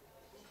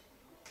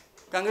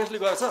 काङ्ग्रेसले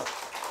गर्छ?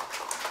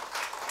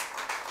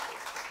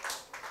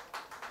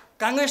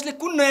 काङ्ग्रेसले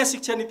कुन नयाँ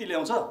शिक्षा नीति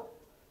ल्याउँछ?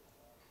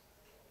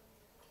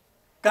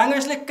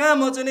 काङ्ग्रेसले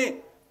कहाँ चाहिँ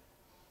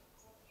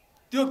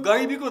त्यो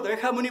गरिबीको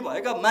रेखामुनि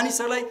भएका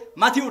मानिसहरूलाई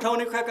माथि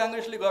उठाउने कुरा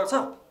काङ्ग्रेसले गर्छ?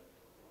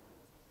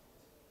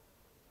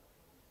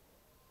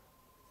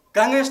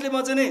 काङ्ग्रेसले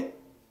चाहिँ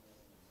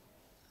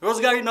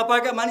रोजगारी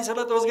नपाएका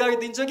मानिसहरूलाई रोजगारी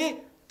दिन्छ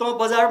कि त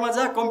बजारमा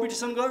जा,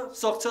 कम्पिटिसन गर,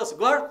 सक्सेस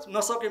गर,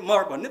 नसके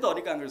मर भन्ने त हो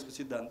नि काङ्ग्रेसको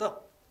सिद्धान्त,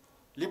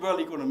 लिबरल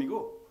इकोनोमीको,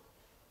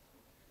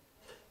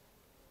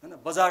 हैन?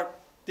 बजार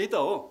त्यही त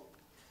हो।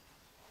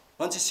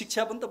 मान्छे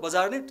शिक्षा पनि त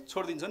बजार नै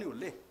छोडिदिन्छ नि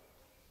उसले।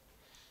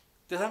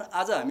 त्यसैले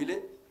आज हामीले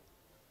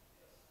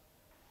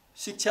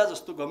शिक्षा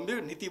जस्तो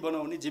गम्भीर नीति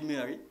बनाउने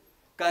जिम्मेवारी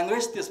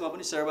काङ्ग्रेस, त्यसमा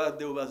पनि शेरबहादुर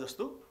देउबा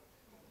जस्तो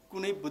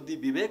कुनै बुद्धि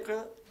विवेक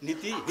र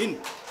नीतिहीन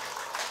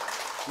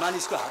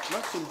मानिसको हातमा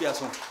सुम्पिया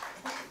छौँ।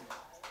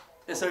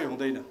 यसरी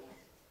हुँदैन,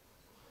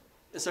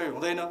 यसरी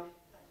हुँदैन।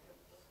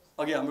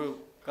 अघि हाम्रो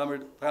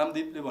कमरेड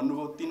रामदीपले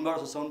भन्नुभयो 3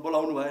 वर्षसम्म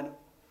बोलाउनु भएन।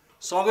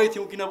 सँगै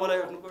थियौँ, किन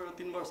बोलाइराख्नु पर्यो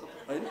 3 वर्ष,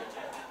 होइन?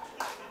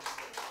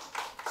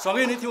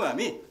 सँगै नै थियौँ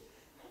हामी।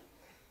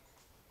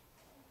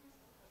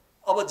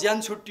 अब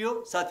ज्यान छुट्टियो,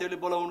 साथीहरूले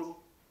बोलाउनु,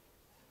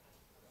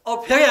 अब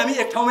फेरि हामी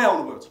एक ठाउँमै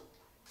आउनुपर्छ,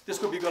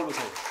 त्यसको विकल्प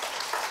छैन।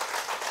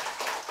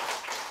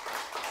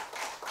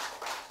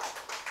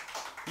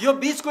 यो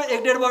बीचको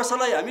 1-1.5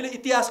 वर्षलाई हामीले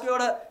इतिहासको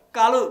एउटा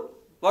कालो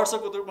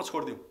वर्षको रूपमा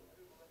छोडिदिउँ,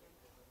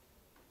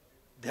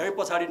 धेरै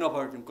पछाडि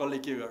नफर्क्यौँ कसले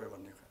के गर्यो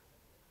भन्ने कुरा।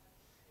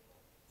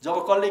 जब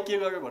कसले के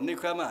गर्यो भन्ने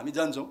कुरामा हामी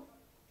जान्छौँ,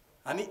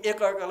 हामी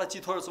एकअर्कालाई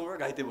चिथोर्छौँ र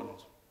घाइते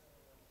बनाउँछौँ।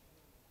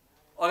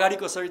 अगाडि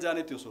कसरी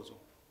जाने त्यो सोचौँ।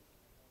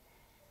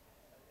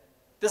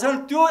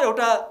 त्यसैले त्यो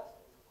एउटा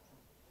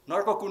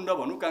नर्ककुण्ड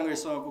भनौँ,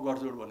 काङ्ग्रेससँगको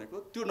गठजोड भनेको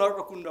त्यो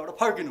नर्ककुण्डबाट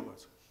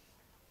फर्किनुपर्छ।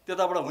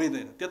 त्यताबाट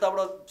हुँदैन,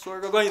 त्यताबाट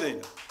स्वर्ग गइँदैन,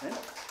 हैन?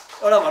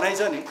 एउटा भनाइ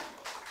छ नि,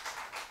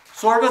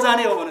 स्वर्ग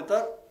जाने हो भने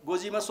त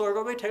गोजीमा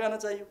स्वर्गकै ठेगाना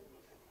चाहियो,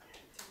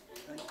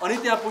 अनि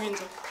त्यहाँ पुगिन्छ।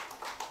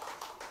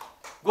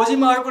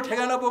 गोजीमा अर्को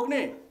ठेगाना बोक्ने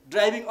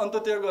ड्राइभिङ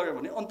अन्ततिर गयो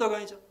भने अन्त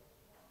गइन्छ।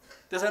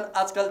 त्यसैले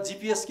आजकल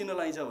जिपिएस किन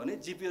लाइन्छ भने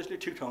जिपिएसले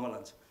ठिक ठाउँमा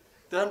लान्छ।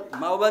 त्यसैले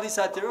माओवादी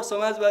साथीहरू र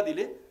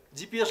समाजवादीले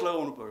जिपिएस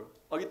लगाउनु पर्यो।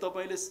 अघि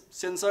तपाईँले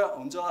सेन्सर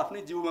हुन्छ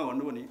आफ्नै जिउमा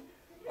भन्नुभयो नि,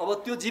 अब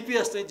त्यो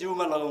जिपिएस चाहिँ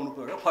जिउमा लगाउनु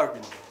पर्यो,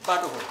 फर्किनु पर्यो,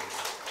 बाटो फर्किनु,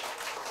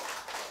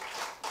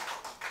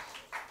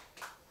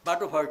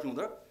 बाटो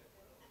फर्किउँदा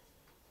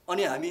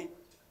अनि हामी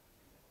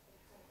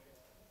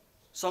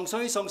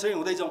सँगसँगै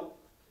हुँदै जाउँ।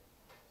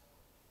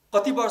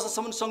 कति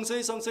वर्षसम्म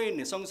सँगसँगै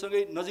हिँड्ने,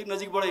 सँगसँगै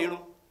नजिकबाट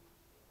हिँडौँ।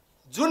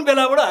 जुन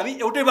बेलाबाट हामी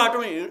एउटै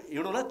बाटोमा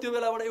हिँडौँला त्यो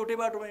बेलाबाट एउटै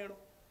बाटोमा हिँडौँ।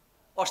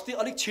 अस्ति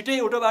अलिक छिटै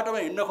एउटा बाटोमा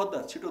हिँड्न खोज्दा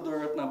छिटो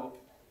दुर्घटना भयो।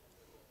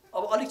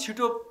 अब अलिक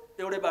छिटो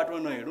एउटै बाटोमा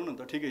नहिँडौँ न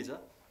त, ठिकै छ,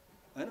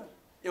 हैन?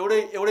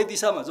 एउटै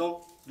दिशामा जाउँ,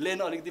 लेन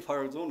अलिकति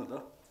फरक जाउँ न त,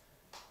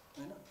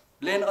 हैन?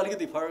 लेन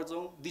अलिकति फरक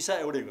जाउँ,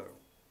 दिशा एउटै गरौँ।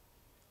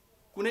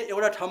 कुनै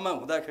एउटा ठाउँमा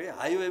हुँदाखेरि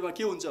हाइवेमा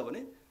के हुन्छ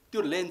भने त्यो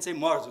लेन चाहिँ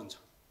मर्ज हुन्छ,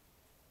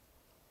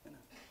 हैन?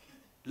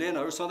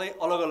 लेनहरू सधैँ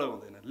अलग अलग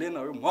हुँदैन,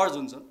 लेनहरू मर्ज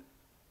हुन्छन्।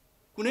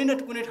 कुनै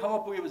न कुनै ठाउँमा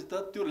पुगेपछि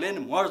त त्यो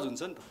लेन मर्ज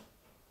हुन्छ नि त।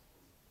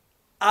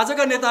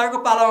 आजका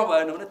नेताहरूको पालामा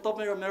भएन भने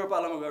तपाईँ र मेरो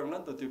पालामा गरौँला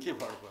नि त, त्यो के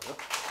फरक पर्यो?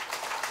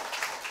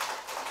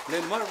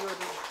 लेन मर्ज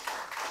गर्नु।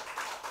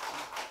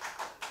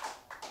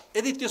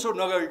 यदि त्यसो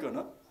नगरिकन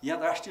यहाँ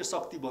राष्ट्रिय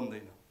शक्ति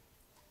बन्दैन।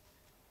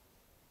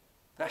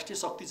 राष्ट्रिय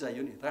शक्ति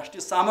चाहियो नि,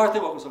 राष्ट्रिय सामर्थ्य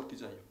भएको शक्ति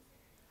चाहियो,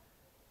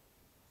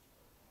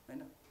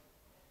 हैन?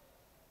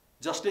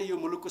 जसले यो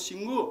मुलुकको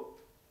सिङ्गो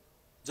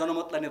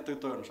जनमतलाई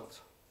नेतृत्व गर्न सक्छ।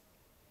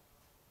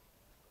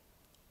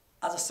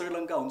 आज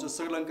श्रीलङ्का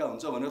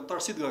हुन्छ भनेर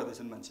तर्सित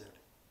गर्दैछन्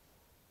मान्छेहरूले।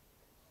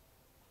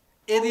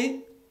 यदि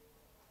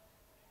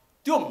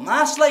त्यो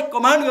मासलाई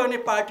कमान्ड गर्ने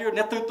पार्टी र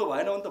नेतृत्व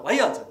भएन भने त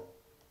भइहाल्छ।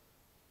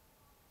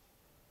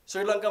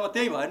 श्रीलङ्कामा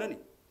त्यही भएन नि।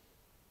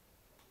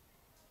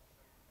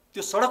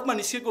 त्यो सडकमा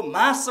निस्केको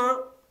मास र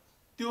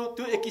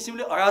त्यो एक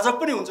किसिमले अराजक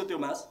पनि हुन्छ।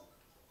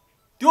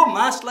 त्यो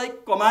मासलाई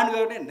कमान्ड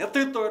गर्ने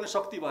नेतृत्व गर्ने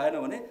शक्ति भएन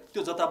भने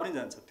त्यो जता पनि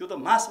जान्छ। त्यो त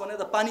मास भने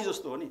त पानी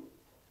जस्तो हो नि,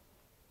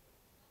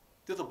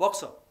 त्यो त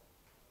बग्छ।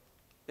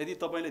 यदि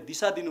तपाईले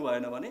दिशा दिनु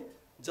भएन भने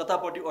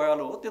जतापट्टि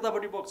ओह्रालो हो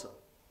त्यतापट्टि बग्छ।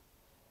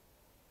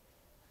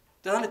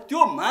 त्यसैले त्यो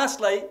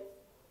मासलाई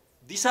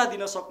दिशा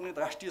दिन सक्ने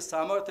राष्ट्रिय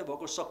सामर्थ्य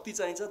भएको शक्ति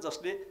चाहिन्छ,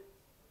 जसले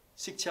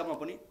शिक्षामा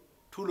पनि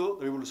ठुलो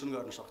रिभोल्युसन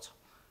गर्न सक्छ।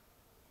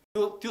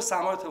 त्यो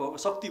सामर्थ्य भएको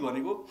शक्ति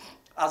भनेको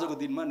आजको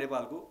दिनमा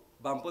नेपालको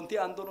वामपन्थी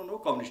आन्दोलन हो,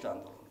 कम्युनिस्ट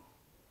आन्दोलन हो।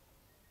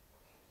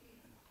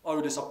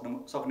 अरूले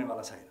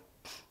सक्नेवाला छैन।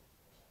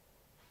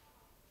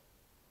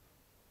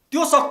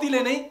 त्यो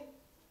शक्तिले नै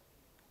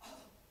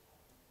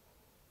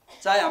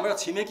चाहे हाम्रा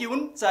छिमेकी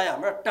हुन् चाहे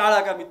हाम्रा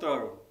टाढाका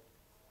मित्रहरू हुन्,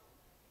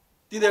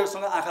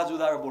 तिनीहरूसँग आँखा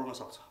जुदाएर बोल्न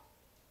सक्छ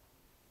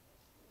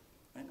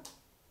हैन।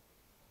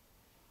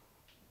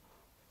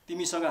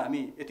 तिमीसँग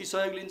हामी यति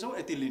सहयोग लिन्छौँ,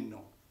 यति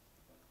लिन्नौँ,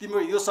 तिम्रो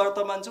यो शर्त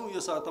मान्छौँ, यो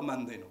शर्त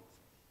मान्दैनौँ,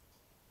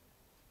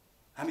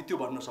 हामी त्यो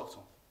भन्न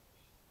सक्छौँ।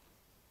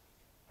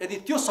 यदि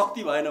त्यो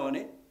शक्ति भएन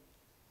भने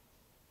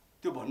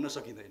त्यो भन्न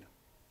सकिँदैन।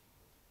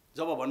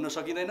 जब भन्न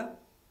सकिँदैन,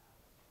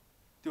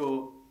 त्यो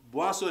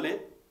बुवासोले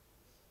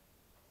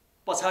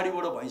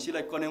पछाडिबाट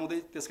भैँसीलाई कन्याउँदै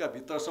त्यसका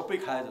भित्र सबै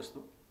खाए जस्तो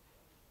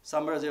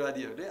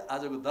साम्राज्यवादीहरूले,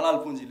 आजको दलाल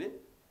पुँजीले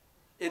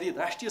यदि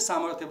राष्ट्रिय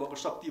सामर्थ्य भएको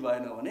शक्ति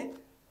भएन भने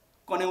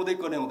कन्याउँदै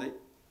कन्याउँदै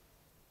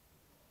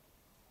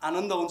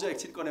आनन्द हुन्छ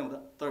एकछिन कन्याउँदा,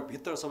 तर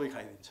भित्र सबै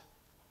खाइदिन्छ।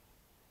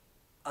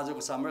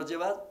 आजको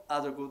साम्राज्यवाद,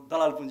 आजको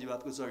दलाल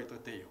पुँजीवादको चरित्र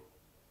त्यही हो।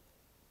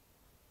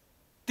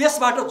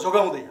 त्यसबाट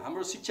जोगाउँदै,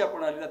 हाम्रो शिक्षा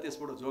प्रणालीलाई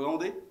त्यसबाट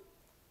जोगाउँदै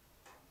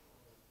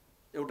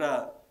एउटा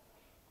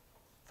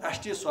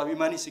राष्ट्रिय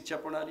स्वाभिमानी शिक्षा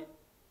प्रणाली,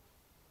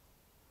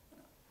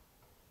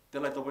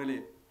 त्यसलाई तपाईले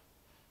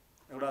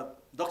एउटा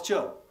दक्ष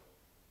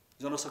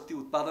जनशक्ति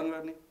उत्पादन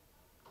गर्ने,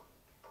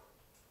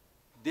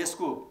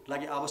 देशको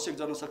लागि आवश्यक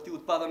जनशक्ति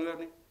उत्पादन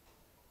गर्ने,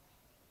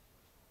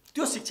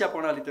 त्यो शिक्षा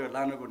प्रणालीतिर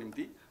लानको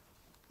निम्ति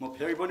म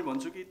फेरि पनि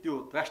भन्छु कि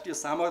त्यो राष्ट्रिय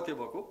सामर्थ्य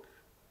भएको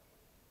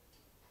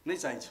नै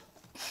चाहिन्छ।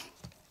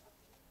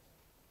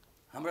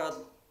 हाम्रा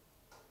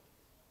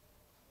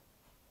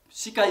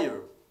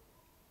सिकाइहरू,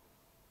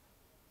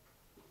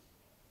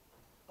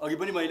 अघि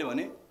पनि मैले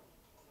भने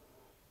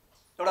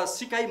एउटा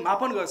सिकाइ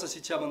मापन गर्छ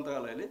शिक्षा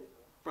मन्त्रालयले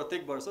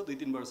प्रत्येक वर्ष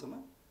 2-3 वर्षमा।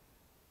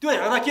 त्यो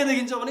हेर्दा के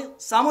देखिन्छ भने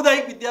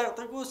सामुदायिक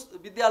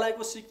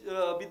विद्यालयको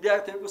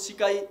विद्यार्थीहरूको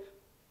सिकाइ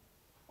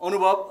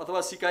अनुभव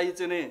अथवा सिकाइ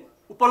चाहिँ नै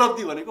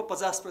उपलब्धि भनेको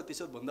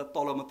 50% भन्दा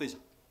तल मात्रै छ।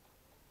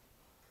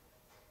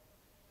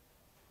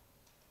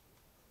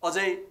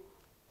 अझै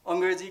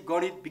अङ्ग्रेजी,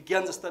 गणित,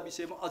 विज्ञान जस्ता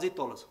विषयमा अझै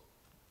तल छ।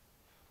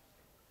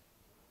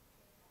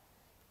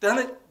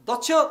 त्यसैले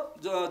दक्ष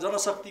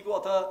जनशक्तिको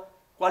अथवा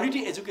क्वालिटी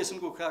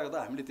एजुकेसनको कुरा गर्दा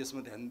हामीले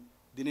त्यसमा ध्यान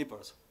दिनै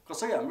पर्छ।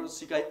 कसरी हाम्रो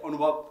सिकाइ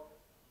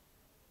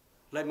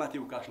अनुभवलाई माथि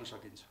उकास्न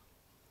सकिन्छ।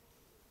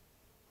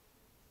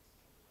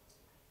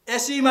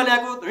 एसईमा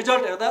ल्याएको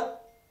रिजल्ट हेर्दा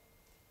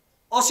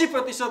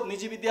 80%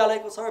 निजी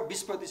विद्यालयको छ र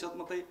 20%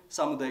 मात्रै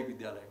सामुदायिक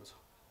विद्यालयको छ।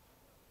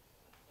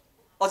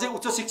 अझै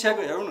उच्च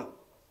शिक्षाको हेरौँ न,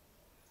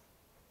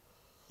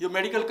 यो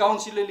मेडिकल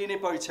काउन्सिलले लिने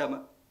परीक्षामा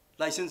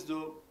लाइसेन्स, जो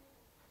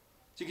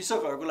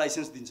चिकित्सकहरूको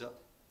लाइसेन्स दिन्छ,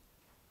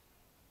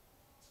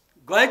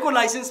 गएको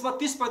लाइसेन्समा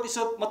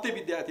 30% मात्रै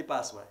विद्यार्थी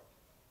पास भए,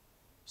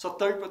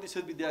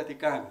 70% विद्यार्थी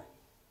कहाँ गए?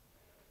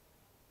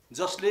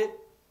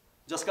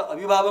 जसका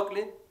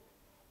अभिभावकले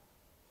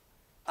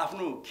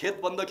आफ्नो खेत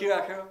बन्दकी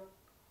राखेर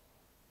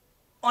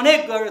अनेक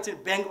गरेर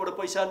चाहिँ ब्याङ्कबाट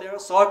पैसा लिएर,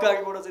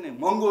 सहकारीबाट चाहिँ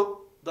महँगो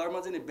दरमा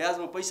चाहिँ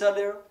ब्याजमा पैसा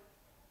लिएर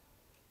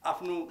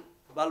आफ्नो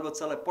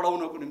बालबच्चालाई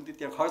पढाउनको निम्ति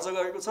त्यहाँ खर्च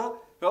गरेको छ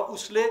र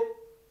उसले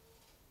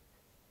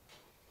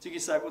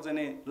चिकित्साको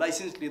चाहिँ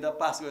लाइसेन्स लिँदा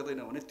पास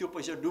गर्दैन भने त्यो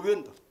पैसा डुब्यो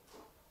नि त।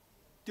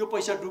 त्यो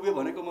पैसा डुब्यो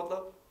भनेको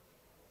मतलब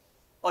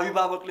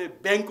अभिभावकले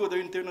ब्याङ्कको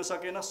ऋण तिर्न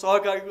सकेन,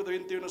 सहकारीको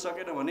ऋण तिर्न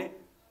सकेन भने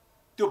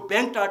त्यो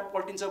ब्याङ्क टाट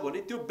पल्टिन्छ।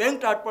 भने त्यो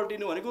ब्याङ्क टाट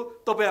पल्टिनु भनेको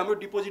तपाईँ हाम्रो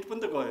डिपोजिट पनि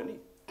त गयो नि।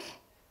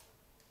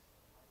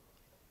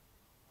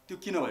 त्यो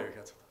किन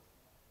भइरहेको छ?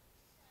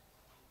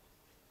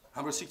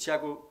 हाम्रो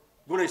शिक्षाको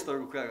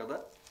गुणस्तरको कुरा गर्दा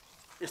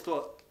यस्तो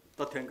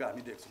तथ्याङ्क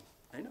हामी देख्छौँ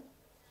हैन।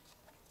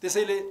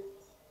 त्यसैले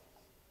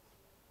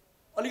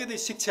अलिकति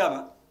शिक्षामा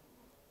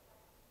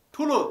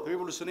ठुलो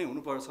रिभोल्युसनै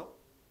हुनुपर्छ।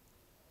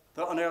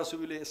 तर अनारा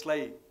सुब्बीले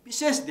यसलाई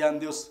विशेष ध्यान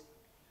दियोस्,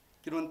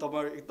 किनभने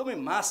तपाईँ एकदमै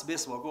मास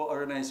बेस भएको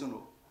अर्गनाइजेसन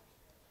हो।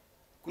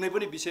 कुनै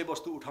पनि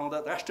विषयवस्तु उठाउँदा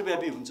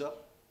राष्ट्रव्यापी हुन्छ,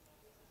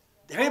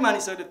 धेरै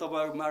मानिसहरूले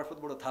तपाईँहरूको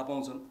मार्फतबाट थाहा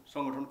पाउँछन्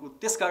सङ्गठनको।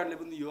 त्यस कारणले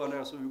पनि यो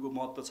अनारा सुब्बीको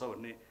महत्त्व छ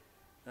भन्ने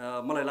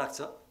मलाई लाग्छ।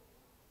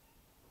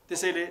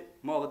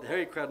 त्यसैले म अब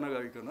धेरै कुरा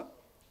नगरिकन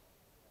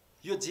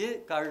यो जे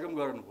कार्यक्रम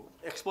गर्नुभयो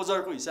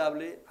एक्सपोजरको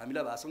हिसाबले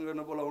हामीलाई भाषण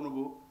गर्न बोलाउनु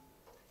भयो,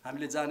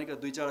 हामीले जानेका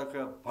 2-4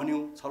 कुरा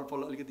भन्यौँ,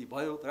 छलफल अलिकति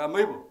भयो,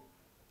 राम्रै भयो।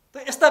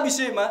 त यस्ता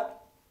विषयमा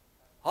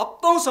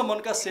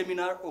हप्तौँसम्मका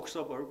सेमिनार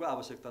वर्कसपहरूको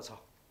आवश्यकता छ।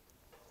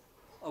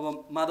 अब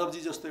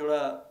माधवजी जस्तो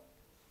एउटा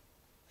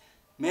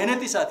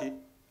मेहनती साथी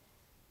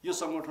यो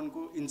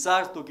सङ्गठनको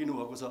इन्चार्ज तोकिनु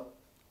भएको छ,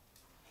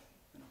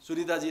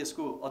 सुनिताजी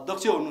यसको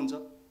अध्यक्ष हुनुहुन्छ।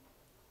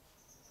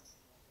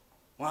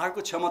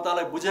 उहाँहरूको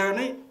क्षमतालाई बुझेर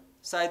नै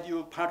सायद यो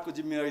फाँटको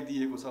जिम्मेवारी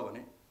दिएको छ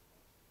भने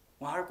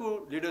उहाँहरूको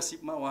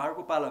लिडरसिपमा,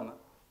 उहाँहरूको पालामा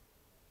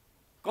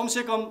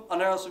कमसेकम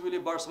अनारा सुब्बाले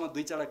वर्षमा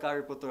 2-4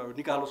 कार्यपत्रहरू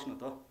निकालोस् न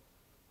त,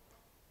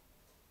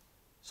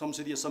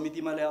 संसदीय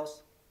समितिमा ल्याओस्।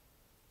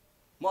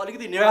 म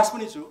अलिकति निराश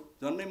पनि छु,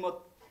 झन्डै म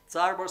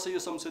 4 वर्ष यो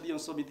संसदीय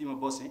समितिमा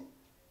बसेँ।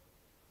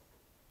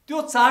 त्यो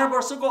 4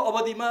 वर्षको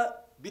अवधिमा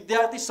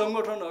विद्यार्थी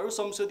सङ्गठनहरू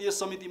संसदीय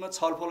समितिमा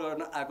छलफल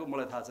गर्न आएको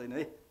मलाई थाहा छैन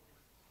है,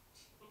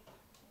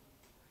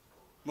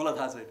 मलाई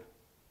थाहा छैन।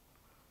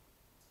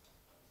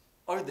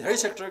 अरू धेरै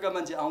सेक्टरका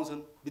मान्छे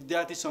आउँछन्,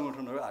 विद्यार्थी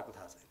सङ्गठनहरू आएको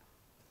थाहा छैन।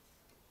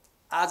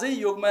 आजै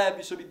योगमाया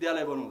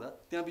विश्वविद्यालय बनाउँदा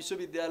त्यहाँ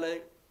विश्वविद्यालय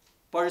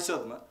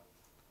परिषदमा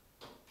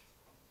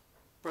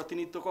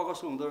प्रतिनिधित्व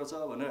कसो हुँदो रहेछ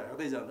भनेर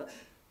हेर्दै जाँदा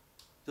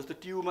जस्तो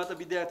टियुमा त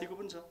विद्यार्थीको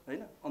पनि छ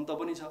हैन, अन्त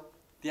पनि छ,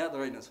 त्यहाँ त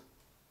रहेनछ।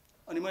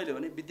 अनि मैले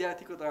भने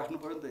विद्यार्थीको त राख्नु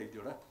पर्यो नि त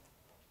 1-2वटा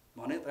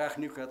भने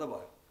राख्ने कुरा त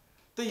भयो।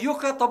 त यो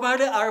कुरा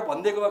तपाईँहरूले आएर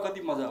भनिदिएकोमा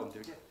कति मजा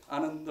हुन्थ्यो क्या,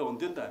 आनन्द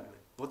हुन्थ्यो नि त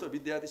हामीलाई। हो त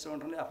विद्यार्थी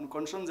सङ्गठनले आफ्नो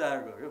कन्सर्न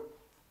जाहेर गर्यो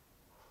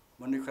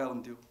भन्ने कुरा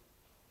हुन्थ्यो।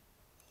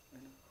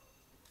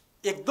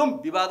 एकदम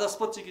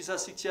विवादास्पद चिकित्सा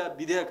शिक्षा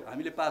विधेयक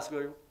हामीले पास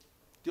गर्यौँ,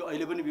 त्यो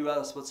अहिले पनि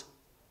विवादास्पद छ।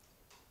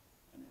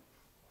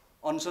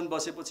 अनसन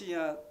बसेपछि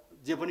यहाँ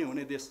जे पनि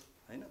हुने देश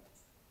हैन,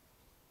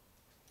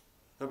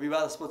 र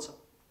विवादास्पद छ।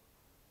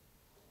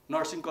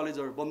 नर्सिङ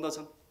कलेजहरू बन्द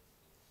छन्,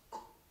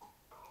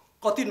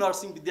 कति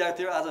नर्सिङ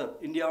विद्यार्थीहरू आज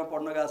इन्डियामा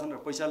पढ्न गएका छन् र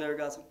पैसा लिएर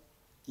गएका छन्,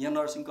 यहाँ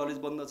नर्सिङ कलेज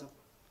बन्द छ।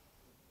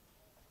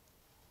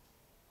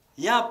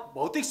 यहाँ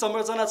भौतिक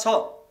संरचना छ,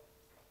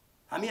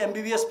 हामी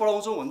एमबीबीएस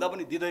पढाउँछौँ भन्दा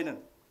पनि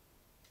दिँदैनन्,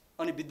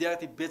 अनि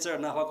विद्यार्थी बेचेर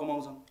नाफा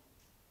कमाउँछन्।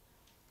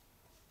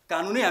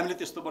 कानुनै हामीले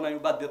त्यस्तो बनायौँ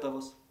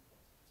बाध्यतावश।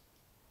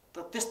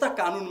 त त्यस्ता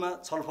कानुनमा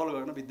छलफल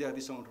गर्न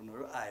विद्यार्थी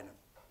सङ्गठनहरू आएनन्।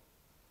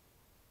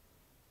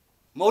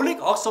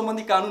 मौलिक हक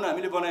सम्बन्धी कानुन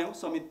हामीले बनायौँ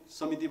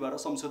समितिबाट,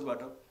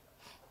 संसदबाट।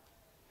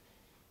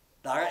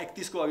 धारा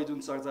 31 को अघि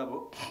जुन चर्चा भयो,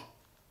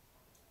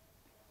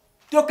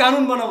 त्यो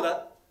कानुन बनाउँदा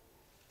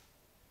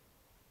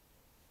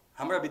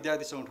हाम्रा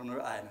विद्यार्थी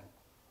सङ्गठनहरू आएनन्।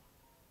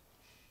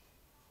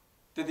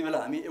 त्यति बेला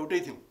हामी एउटै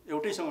थियौँ,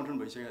 एउटै सङ्गठन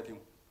भइसकेका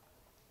थियौँ।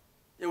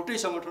 एउटै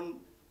सङ्गठन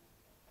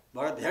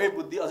भएर धेरै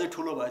बुद्धि अझै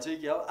ठुलो भएछ कि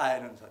क्या हो,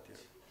 आएनन्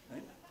साथीहरू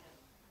हैन,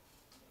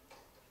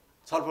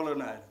 छलफल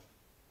गर्न आएन।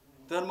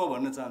 तर म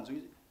भन्न चाहन्छु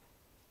कि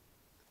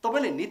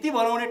तपाईँले नीति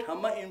बनाउने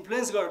ठाउँमा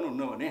इन्फ्लुएन्स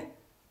गर्नुहुन्न भने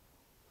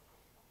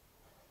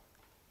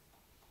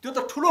त्यो त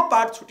ठुलो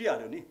पार्ट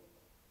छुटिहाल्यो नि।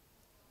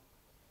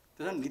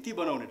 त्यसैले नीति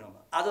बनाउने ठाउँमा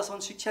आजसम्म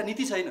शिक्षा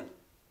नीति छैन,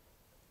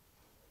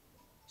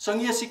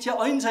 सङ्घीय शिक्षा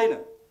ऐन छैन।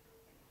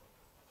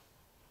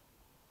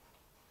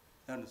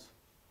 हेर्नुहोस्,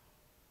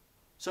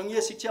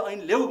 सङ्घीय शिक्षा ऐन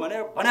ल्याऊ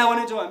भनेर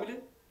भने छौँ हामीले,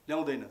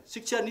 ल्याउँदैन।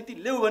 शिक्षा नीति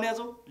ल्याऊ भनेका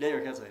छौँ,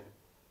 ल्याइरहेका छैन।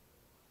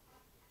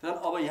 तर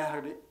अब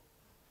यहाँहरूले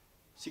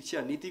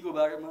शिक्षा नीतिको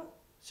बारेमा,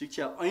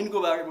 शिक्षा ऐनको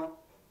बारेमा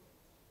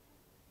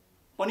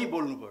पनि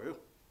बोल्नु पर्यो।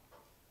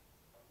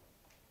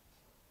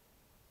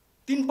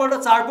 3 पल्ट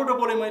 4 पल्ट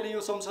बोले मैले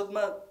यो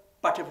संसदमा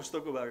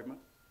पाठ्यपुस्तकको बारेमा।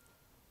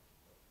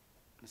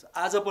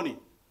 आज पनि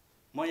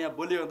म यहाँ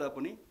बोलिरहँदा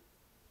पनि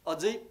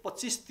अझै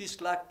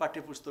 25-30 लाख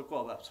पाठ्यपुस्तकको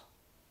अभाव छ।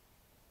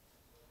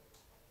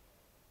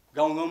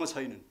 गाउँ गाउँमा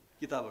छैनन्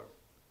किताबहरू।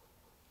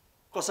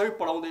 कसरी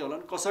पढाउँदै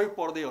होलान्, कसरी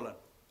पढ्दै होलान्।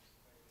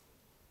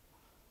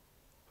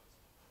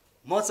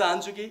 म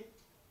चाहन्छु कि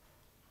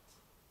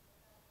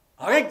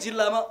हरेक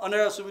जिल्लामा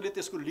अनारा सुब्बाले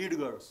त्यसको लिड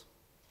गरोस्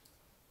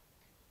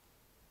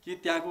कि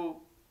त्यहाँको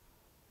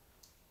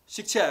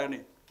शिक्षा हेर्ने,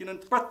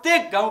 किनभने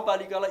प्रत्येक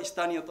गाउँपालिकालाई,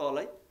 स्थानीय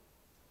तहलाई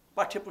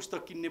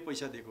पाठ्यपुस्तक किन्ने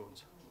पैसा दिएको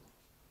हुन्छ,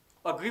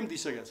 अग्रिम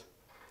दिइसकेको छ।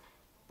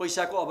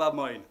 पैसाको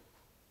अभावमा होइन,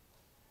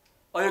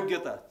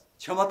 अयोग्यता,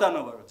 क्षमता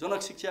नभएर,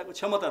 जनक शिक्षाको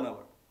क्षमता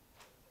नभएर,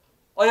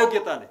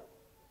 अयोग्यताले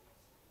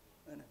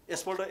हैन।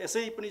 यसपल्ट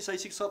यसै पनि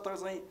शैक्षिक सत्र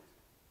चाहिँ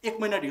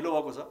 1 महिना ढिलो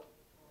भएको छ।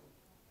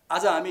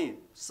 आज हामी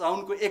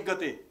साउनको 1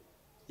 गते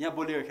यहाँ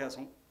बोलिरहेका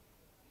छौँ,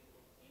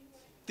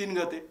 3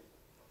 गते,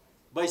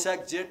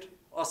 वैशाख, जेठ,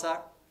 असार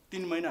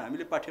 3 महिना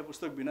हामीले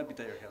पाठ्यपुस्तक बिना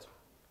बिताइरहेका छौँ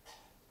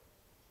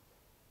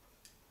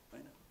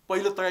हैन।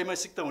 पहिलो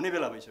त्रैमासिक त हुने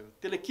बेला भइसक्यो,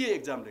 त्यसले के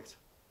एक्जाम लेख्छ,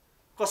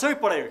 कसरी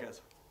पढाइरहेका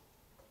छ,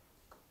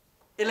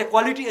 यसले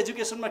क्वालिटी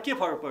एजुकेसनमा के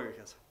फरक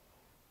परिरहेको छ।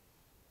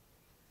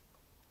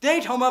 त्यही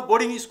ठाउँमा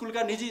बोर्डिङ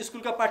स्कुलका, निजी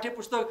स्कुलका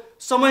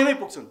पाठ्यपुस्तक समयमै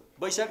पुग्छन्।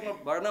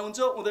 वैशाखमा भर्ना हुन्छ,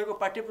 उनीहरूको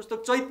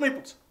पाठ्यपुस्तक चैतमै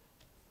पुग्छ।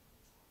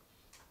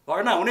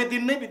 भर्ना हुने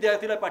दिन नै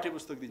विद्यार्थीलाई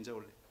पाठ्यपुस्तक दिन्छ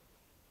उसले।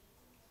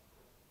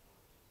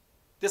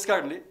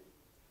 त्यसकारणले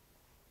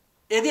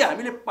यदि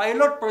हामीले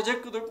पाइलट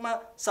प्रोजेक्टको रूपमा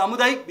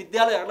सामुदायिक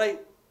विद्यालयहरूलाई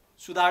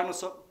सुधार्न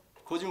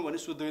खोज्यौँ भने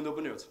सुध्रिँदो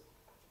पनि हुन्छ।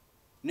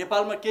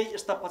 नेपालमा केही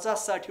यस्ता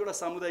 50-60 वटा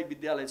सामुदायिक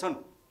विद्यालय छन्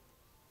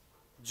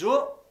जो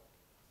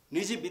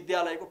निजी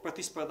विद्यालयको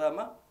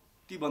प्रतिस्पर्धामा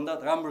ती भन्दा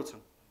राम्रो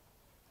छन्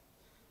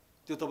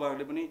त्यो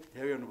तपाईहरुले पनि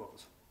हेरिरहनु भएको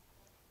छ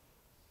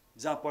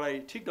जहाँ पढाइ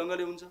ठीक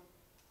ढंगले हुन्छ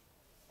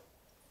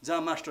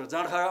जहाँ मास्टर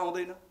जाँड खाएर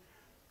आउँदैन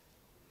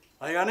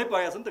हैरानै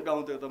पाएछ नि त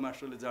गाउँतिर त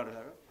मास्टरले जाँड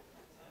खाएर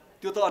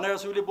त्यो त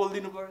अनारसुले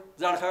बोल्दिनु पर्यो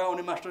जाँड खाएर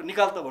आउने मास्टर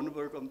निकाल त भन्नु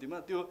पर्यो कम्तीमा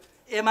त्यो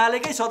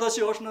एमालेकै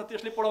सदस्य होस् न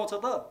त्यसले पढाउँछ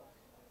त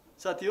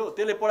साथी हो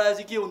त्यसले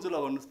पढाएपछि के हुन्छ ल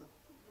भन्नुस् त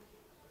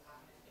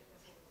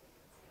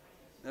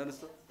हेर्नुस्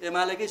त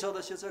एमालेकै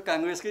सदस्य छ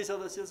कांग्रेसकै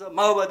सदस्य छ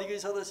माओवादीकै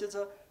सदस्य छ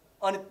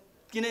अनि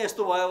किन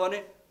यस्तो भयो भने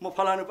म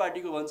फलानु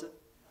पार्टीको भन्छ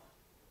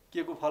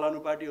के को फलानु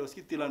पार्टी होस्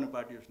कि तिलानु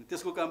पार्टी होस् नि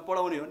त्यसको काम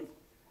पढाउने हो नि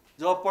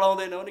जब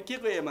पढाउँदैन भने के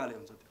को एमाले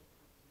हुन्छ त्यो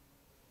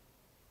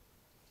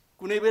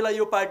कुनै बेला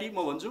यो पार्टी म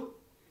भन्छु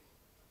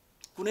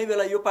कुनै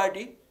बेला यो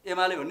पार्टी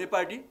एमाले भन्ने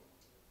पार्टी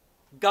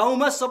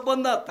गाउँमा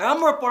सबभन्दा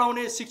राम्रो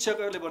पढाउने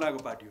शिक्षकहरूले बनाएको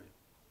पार्टी हो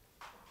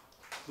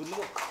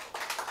बुझ्नुभयो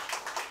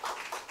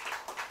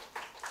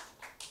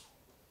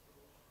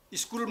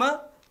स्कुलमा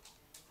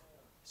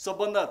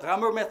सबभन्दा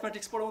राम्रो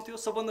म्याथमेटिक्स पढाउँथ्यो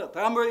सबभन्दा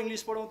राम्रो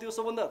इंग्लिश पढाउँथ्यो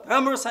सबभन्दा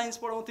राम्रो साइन्स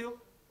पढाउँथ्यो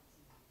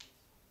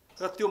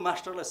र त्यो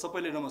मास्टरलाई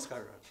सबैले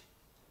नमस्कार गर्थे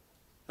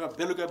र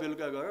बेलुका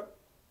बेलुका गएर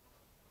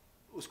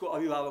उसको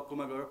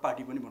अभिभावककोमा गएर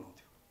पार्टी पनि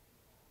बनाउँथ्यो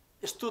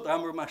यस्तो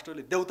राम्रो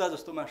मास्टरले देउता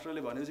जस्तो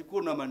मास्टरले भनेपछि को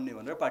नमान्ने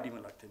भनेर पार्टीमा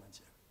लाग्थे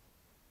मान्छे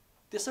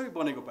त्यसरी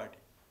बनेको पार्टी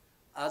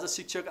आज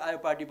शिक्षक आयो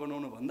पार्टी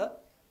बनाउनु भन्दा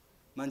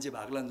मान्छे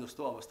भाग्लान्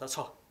जस्तो अवस्था छ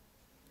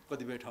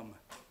कतिपय ठाउँमा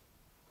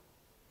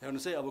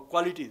हेर्नुस् है अब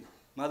क्वालिटी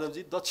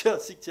माधवजी दक्ष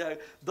शिक्षा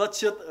दक्ष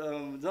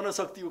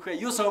जनशक्ति उखा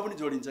योसँग पनि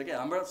जोडिन्छ के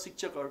हाम्रो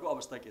शिक्षकहरूको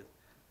अवस्था के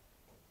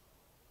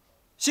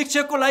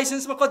शिक्षकको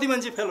लाइसेन्समा कति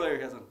मान्छे फेल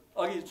भएका छन्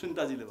अघि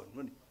सुनिताजीले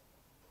भन्नु नि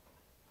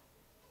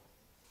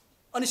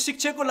अनि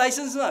शिक्षकको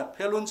लाइसेन्समा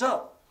फेल हुन्छ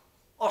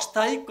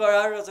अस्थायी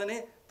करार चाहिँ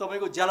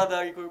तपाईको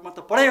ज्यालादारीको रूपमा त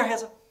पढाइरहेको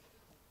छ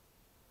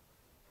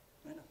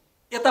हैन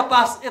यता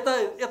पास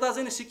यता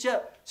चाहिँ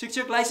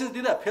शिक्षक लाइसेन्स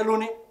दिँदा फेल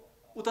हुने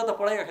उता त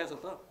पढाइरहेको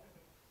छ त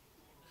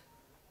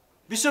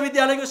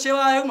विश्वविद्यालयको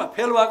सेवा आयोगमा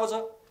फेल भएको छ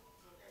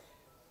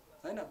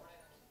हैन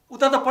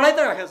उता त पढाइ त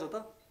राखेको छ त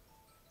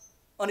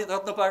अनि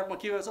रत्न पार्कमा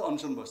के गर्छ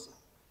अनसन बस्छ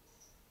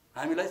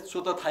हामीलाई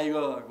स्वत थाहै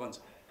भन्छ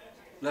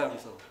ल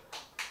हेर्नुस्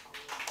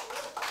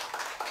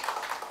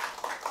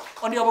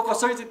अनि अब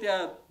कसरी चाहिँ त्यहाँ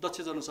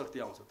दक्ष जनशक्ति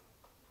आउँछ त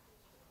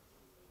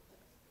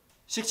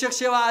शिक्षक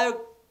सेवा आयोग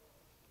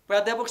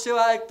प्राध्यापक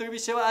सेवा आयोग त्रिवी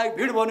सेवा आयोग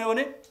भिड भन्यो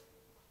भने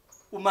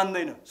उ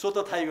मान्दैन स्वत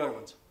थाहै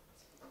भन्छ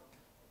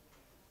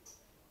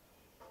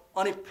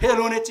अनि फेल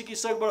हुने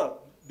चिकित्सकबाट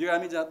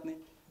बिरामी जात्ने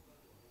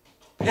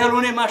फेल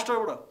हुने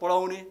मास्टरबाट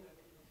पढाउने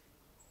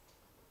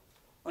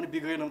अनि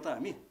बिग्रेनौं त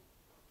हामी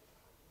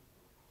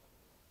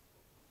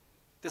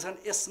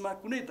त्यसैले यसमा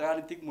कुनै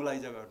राजनीतिक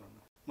मुलाइजा गर्नुहुन्न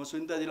म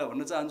सुनिताजीलाई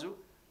भन्न चाहन्छु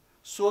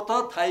स्वत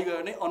थाहै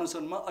गर्ने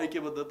अनुसन्धानमा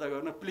ऐक्यबद्धता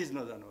गर्न प्लिज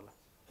नजानु होला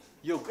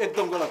यो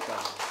एकदम गलत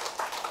काम हो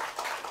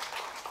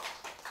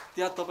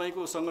त्यहाँ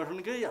तपाईको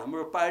संगठनकै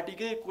हाम्रो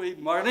पार्टीकै कोही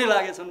मर्नै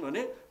लागेछन्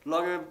भने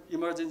लगेर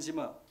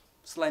इमर्जेन्सीमा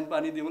स्लाइन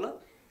पानी दिउँला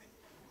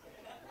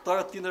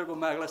तर तिनीहरूको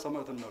मागलाई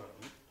समर्थन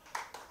नगर्नु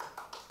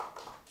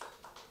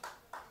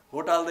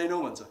भोट हाल्दैनौ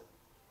भन्छ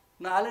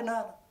नहाले न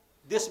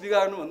देश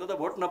बिगार्नु भन्दा त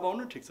भोट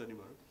नपाउनु ठिक छ नि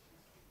बरु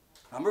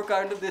हाम्रो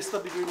कारणले देश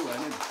त बिग्रिनु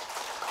भएन नि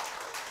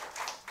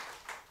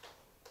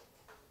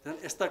झन्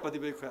यस्ता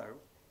कतिपय कुराहरू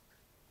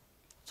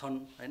छन्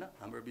हैन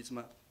हाम्रो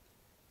बीचमा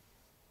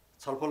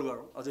छलफल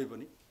गरौँ अझै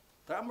पनि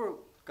राम्रो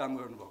काम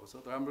गर्नुभएको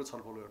छ राम्रो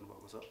छलफल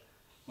गर्नुभएको छ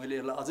मैले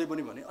यसलाई अझै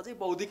पनि भने अझै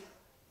बौद्धिक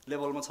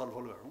लेभलमा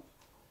छलफल गरौँ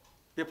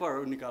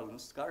पेपरहरू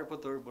निकाल्नुस्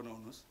कार्यपत्रहरू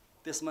बनाउनुस्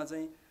त्यसमा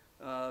चाहिँ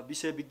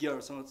विषय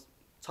विज्ञहरूसँग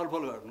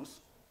छलफल गर्नुस्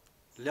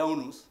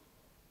ल्याउनुस्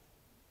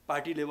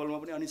पार्टी लेभलमा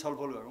पनि अनि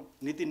छलफल गरौँ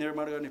नीति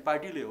निर्माण गर्ने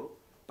पार्टीले हो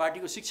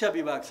पार्टीको शिक्षा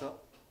विभाग छ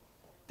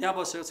त्यहाँ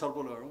बसेर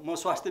छलफल गरौँ म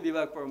स्वास्थ्य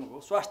विभाग प्रमुख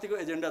हो स्वास्थ्यको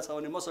एजेन्डा छ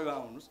भने मसँग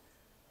आउनुस्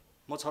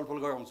म छलफल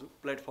गराउँछु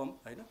प्लेटफर्म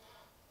हैन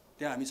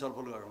त्यहाँ हामी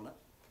छलफल गरौँला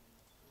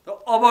र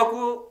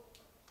अबको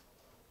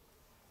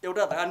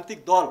एउटा राजनीतिक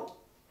दल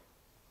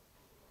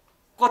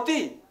कति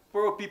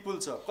प्रो पिपुल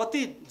छ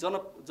कति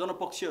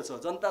जनपक्षीय छ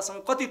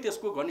जनतासँग कति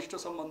त्यसको घनिष्ठ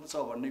सम्बन्ध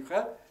छ भन्ने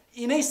कुरा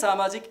यिनै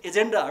सामाजिक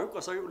एजेन्डाहरू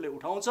कसरी उसले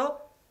उठाउँछ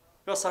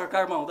र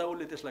सरकारमा हुँदा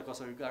उसले त्यसलाई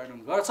कसरी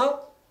कार्यान्वयन गर्छ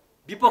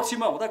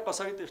विपक्षीमा हुँदा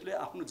कसरी त्यसले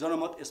आफ्नो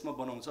जनमत यसमा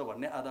बनाउँछ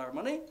भन्ने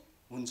आधारमा नै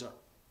हुन्छ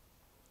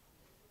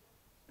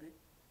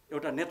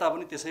एउटा नेता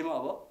पनि त्यसैमा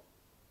अब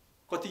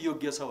कति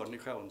योग्य छ भन्ने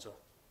कुरा हुन्छ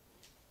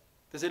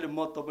त्यसैले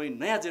म तपाई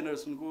नयाँ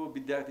जेनेरेसनको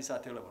विद्यार्थी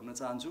साथीहरूलाई भन्न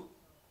चाहन्छु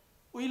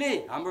उहिले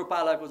हाम्रो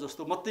पालाको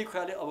जस्तो मात्रै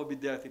खुवाले अब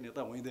विद्यार्थी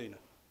नेता हुँदैन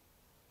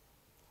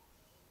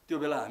त्यो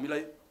बेला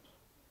हामीलाई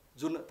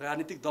जुन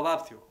राजनीतिक दबाब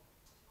थियो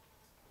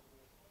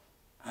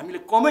हामीले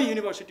कमै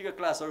युनिभर्सिटीका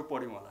क्लासहरू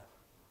पढ्यौं होला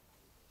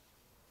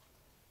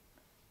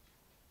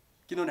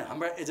किनभने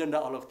हाम्रो एजेन्डा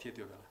अलग थियो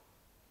त्यो बेला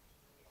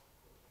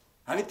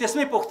हामी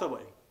त्यसमै पोख्त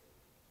भयौं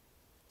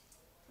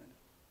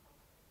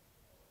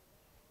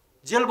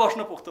जेल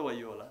बस्न पोख्त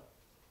भइयो होला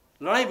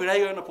लडाई भिडाई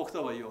गर्न पोख्त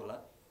भइयो होला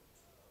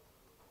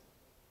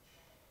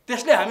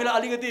त्यसले हामीलाई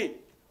अलिकति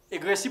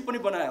एग्रेसिभ पनि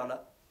बनायो होला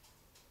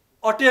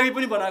अटेरी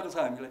पनि बनाएको छ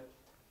हामीलाई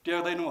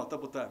टेर्दैनौँ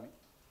हत्तपत्त हामी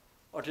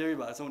अटेरी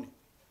भएको छौँ नि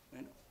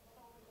हैन।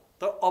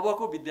 तर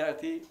अबको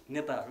विद्यार्थी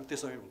नेताहरू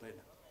त्यसरी हुँदैन।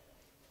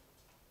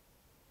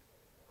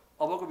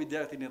 अबको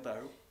विद्यार्थी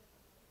नेताहरू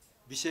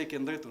विषय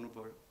केन्द्रित हुनु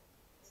पर्यो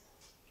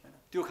हैन,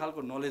 त्यो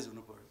खालको नलेज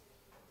हुनु पर्यो,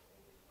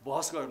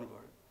 बहस गर्नु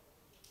पर्यो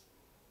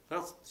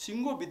र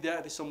सिङ्गो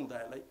विद्यार्थी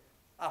समुदायलाई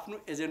आफ्नो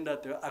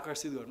एजेन्डातिर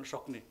आकर्षित गर्न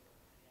सक्ने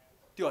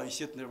त्यो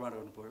हैसियत निर्माण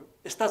गर्नु पर्यो।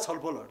 यस्ता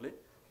छलफलहरूले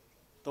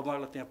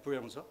तपाईहरुलाई त्यहाँ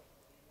पुर्याउँछ।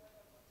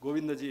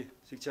 गोविन्दजी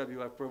शिक्षा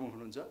विभाग प्रमुख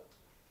हुनुहुन्छ,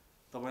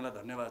 तपाईलाई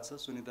धन्यवाद छ।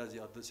 सुनिताजी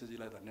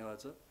अध्यक्षजीलाई धन्यवाद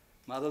छ।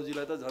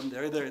 माधवजीलाई त झन्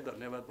धेरै धेरै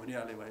धन्यवाद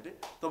भनिहालेँ मैले।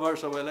 तपाईहरु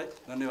सबैलाई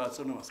धन्यवाद छ।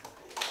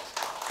 नमस्कार।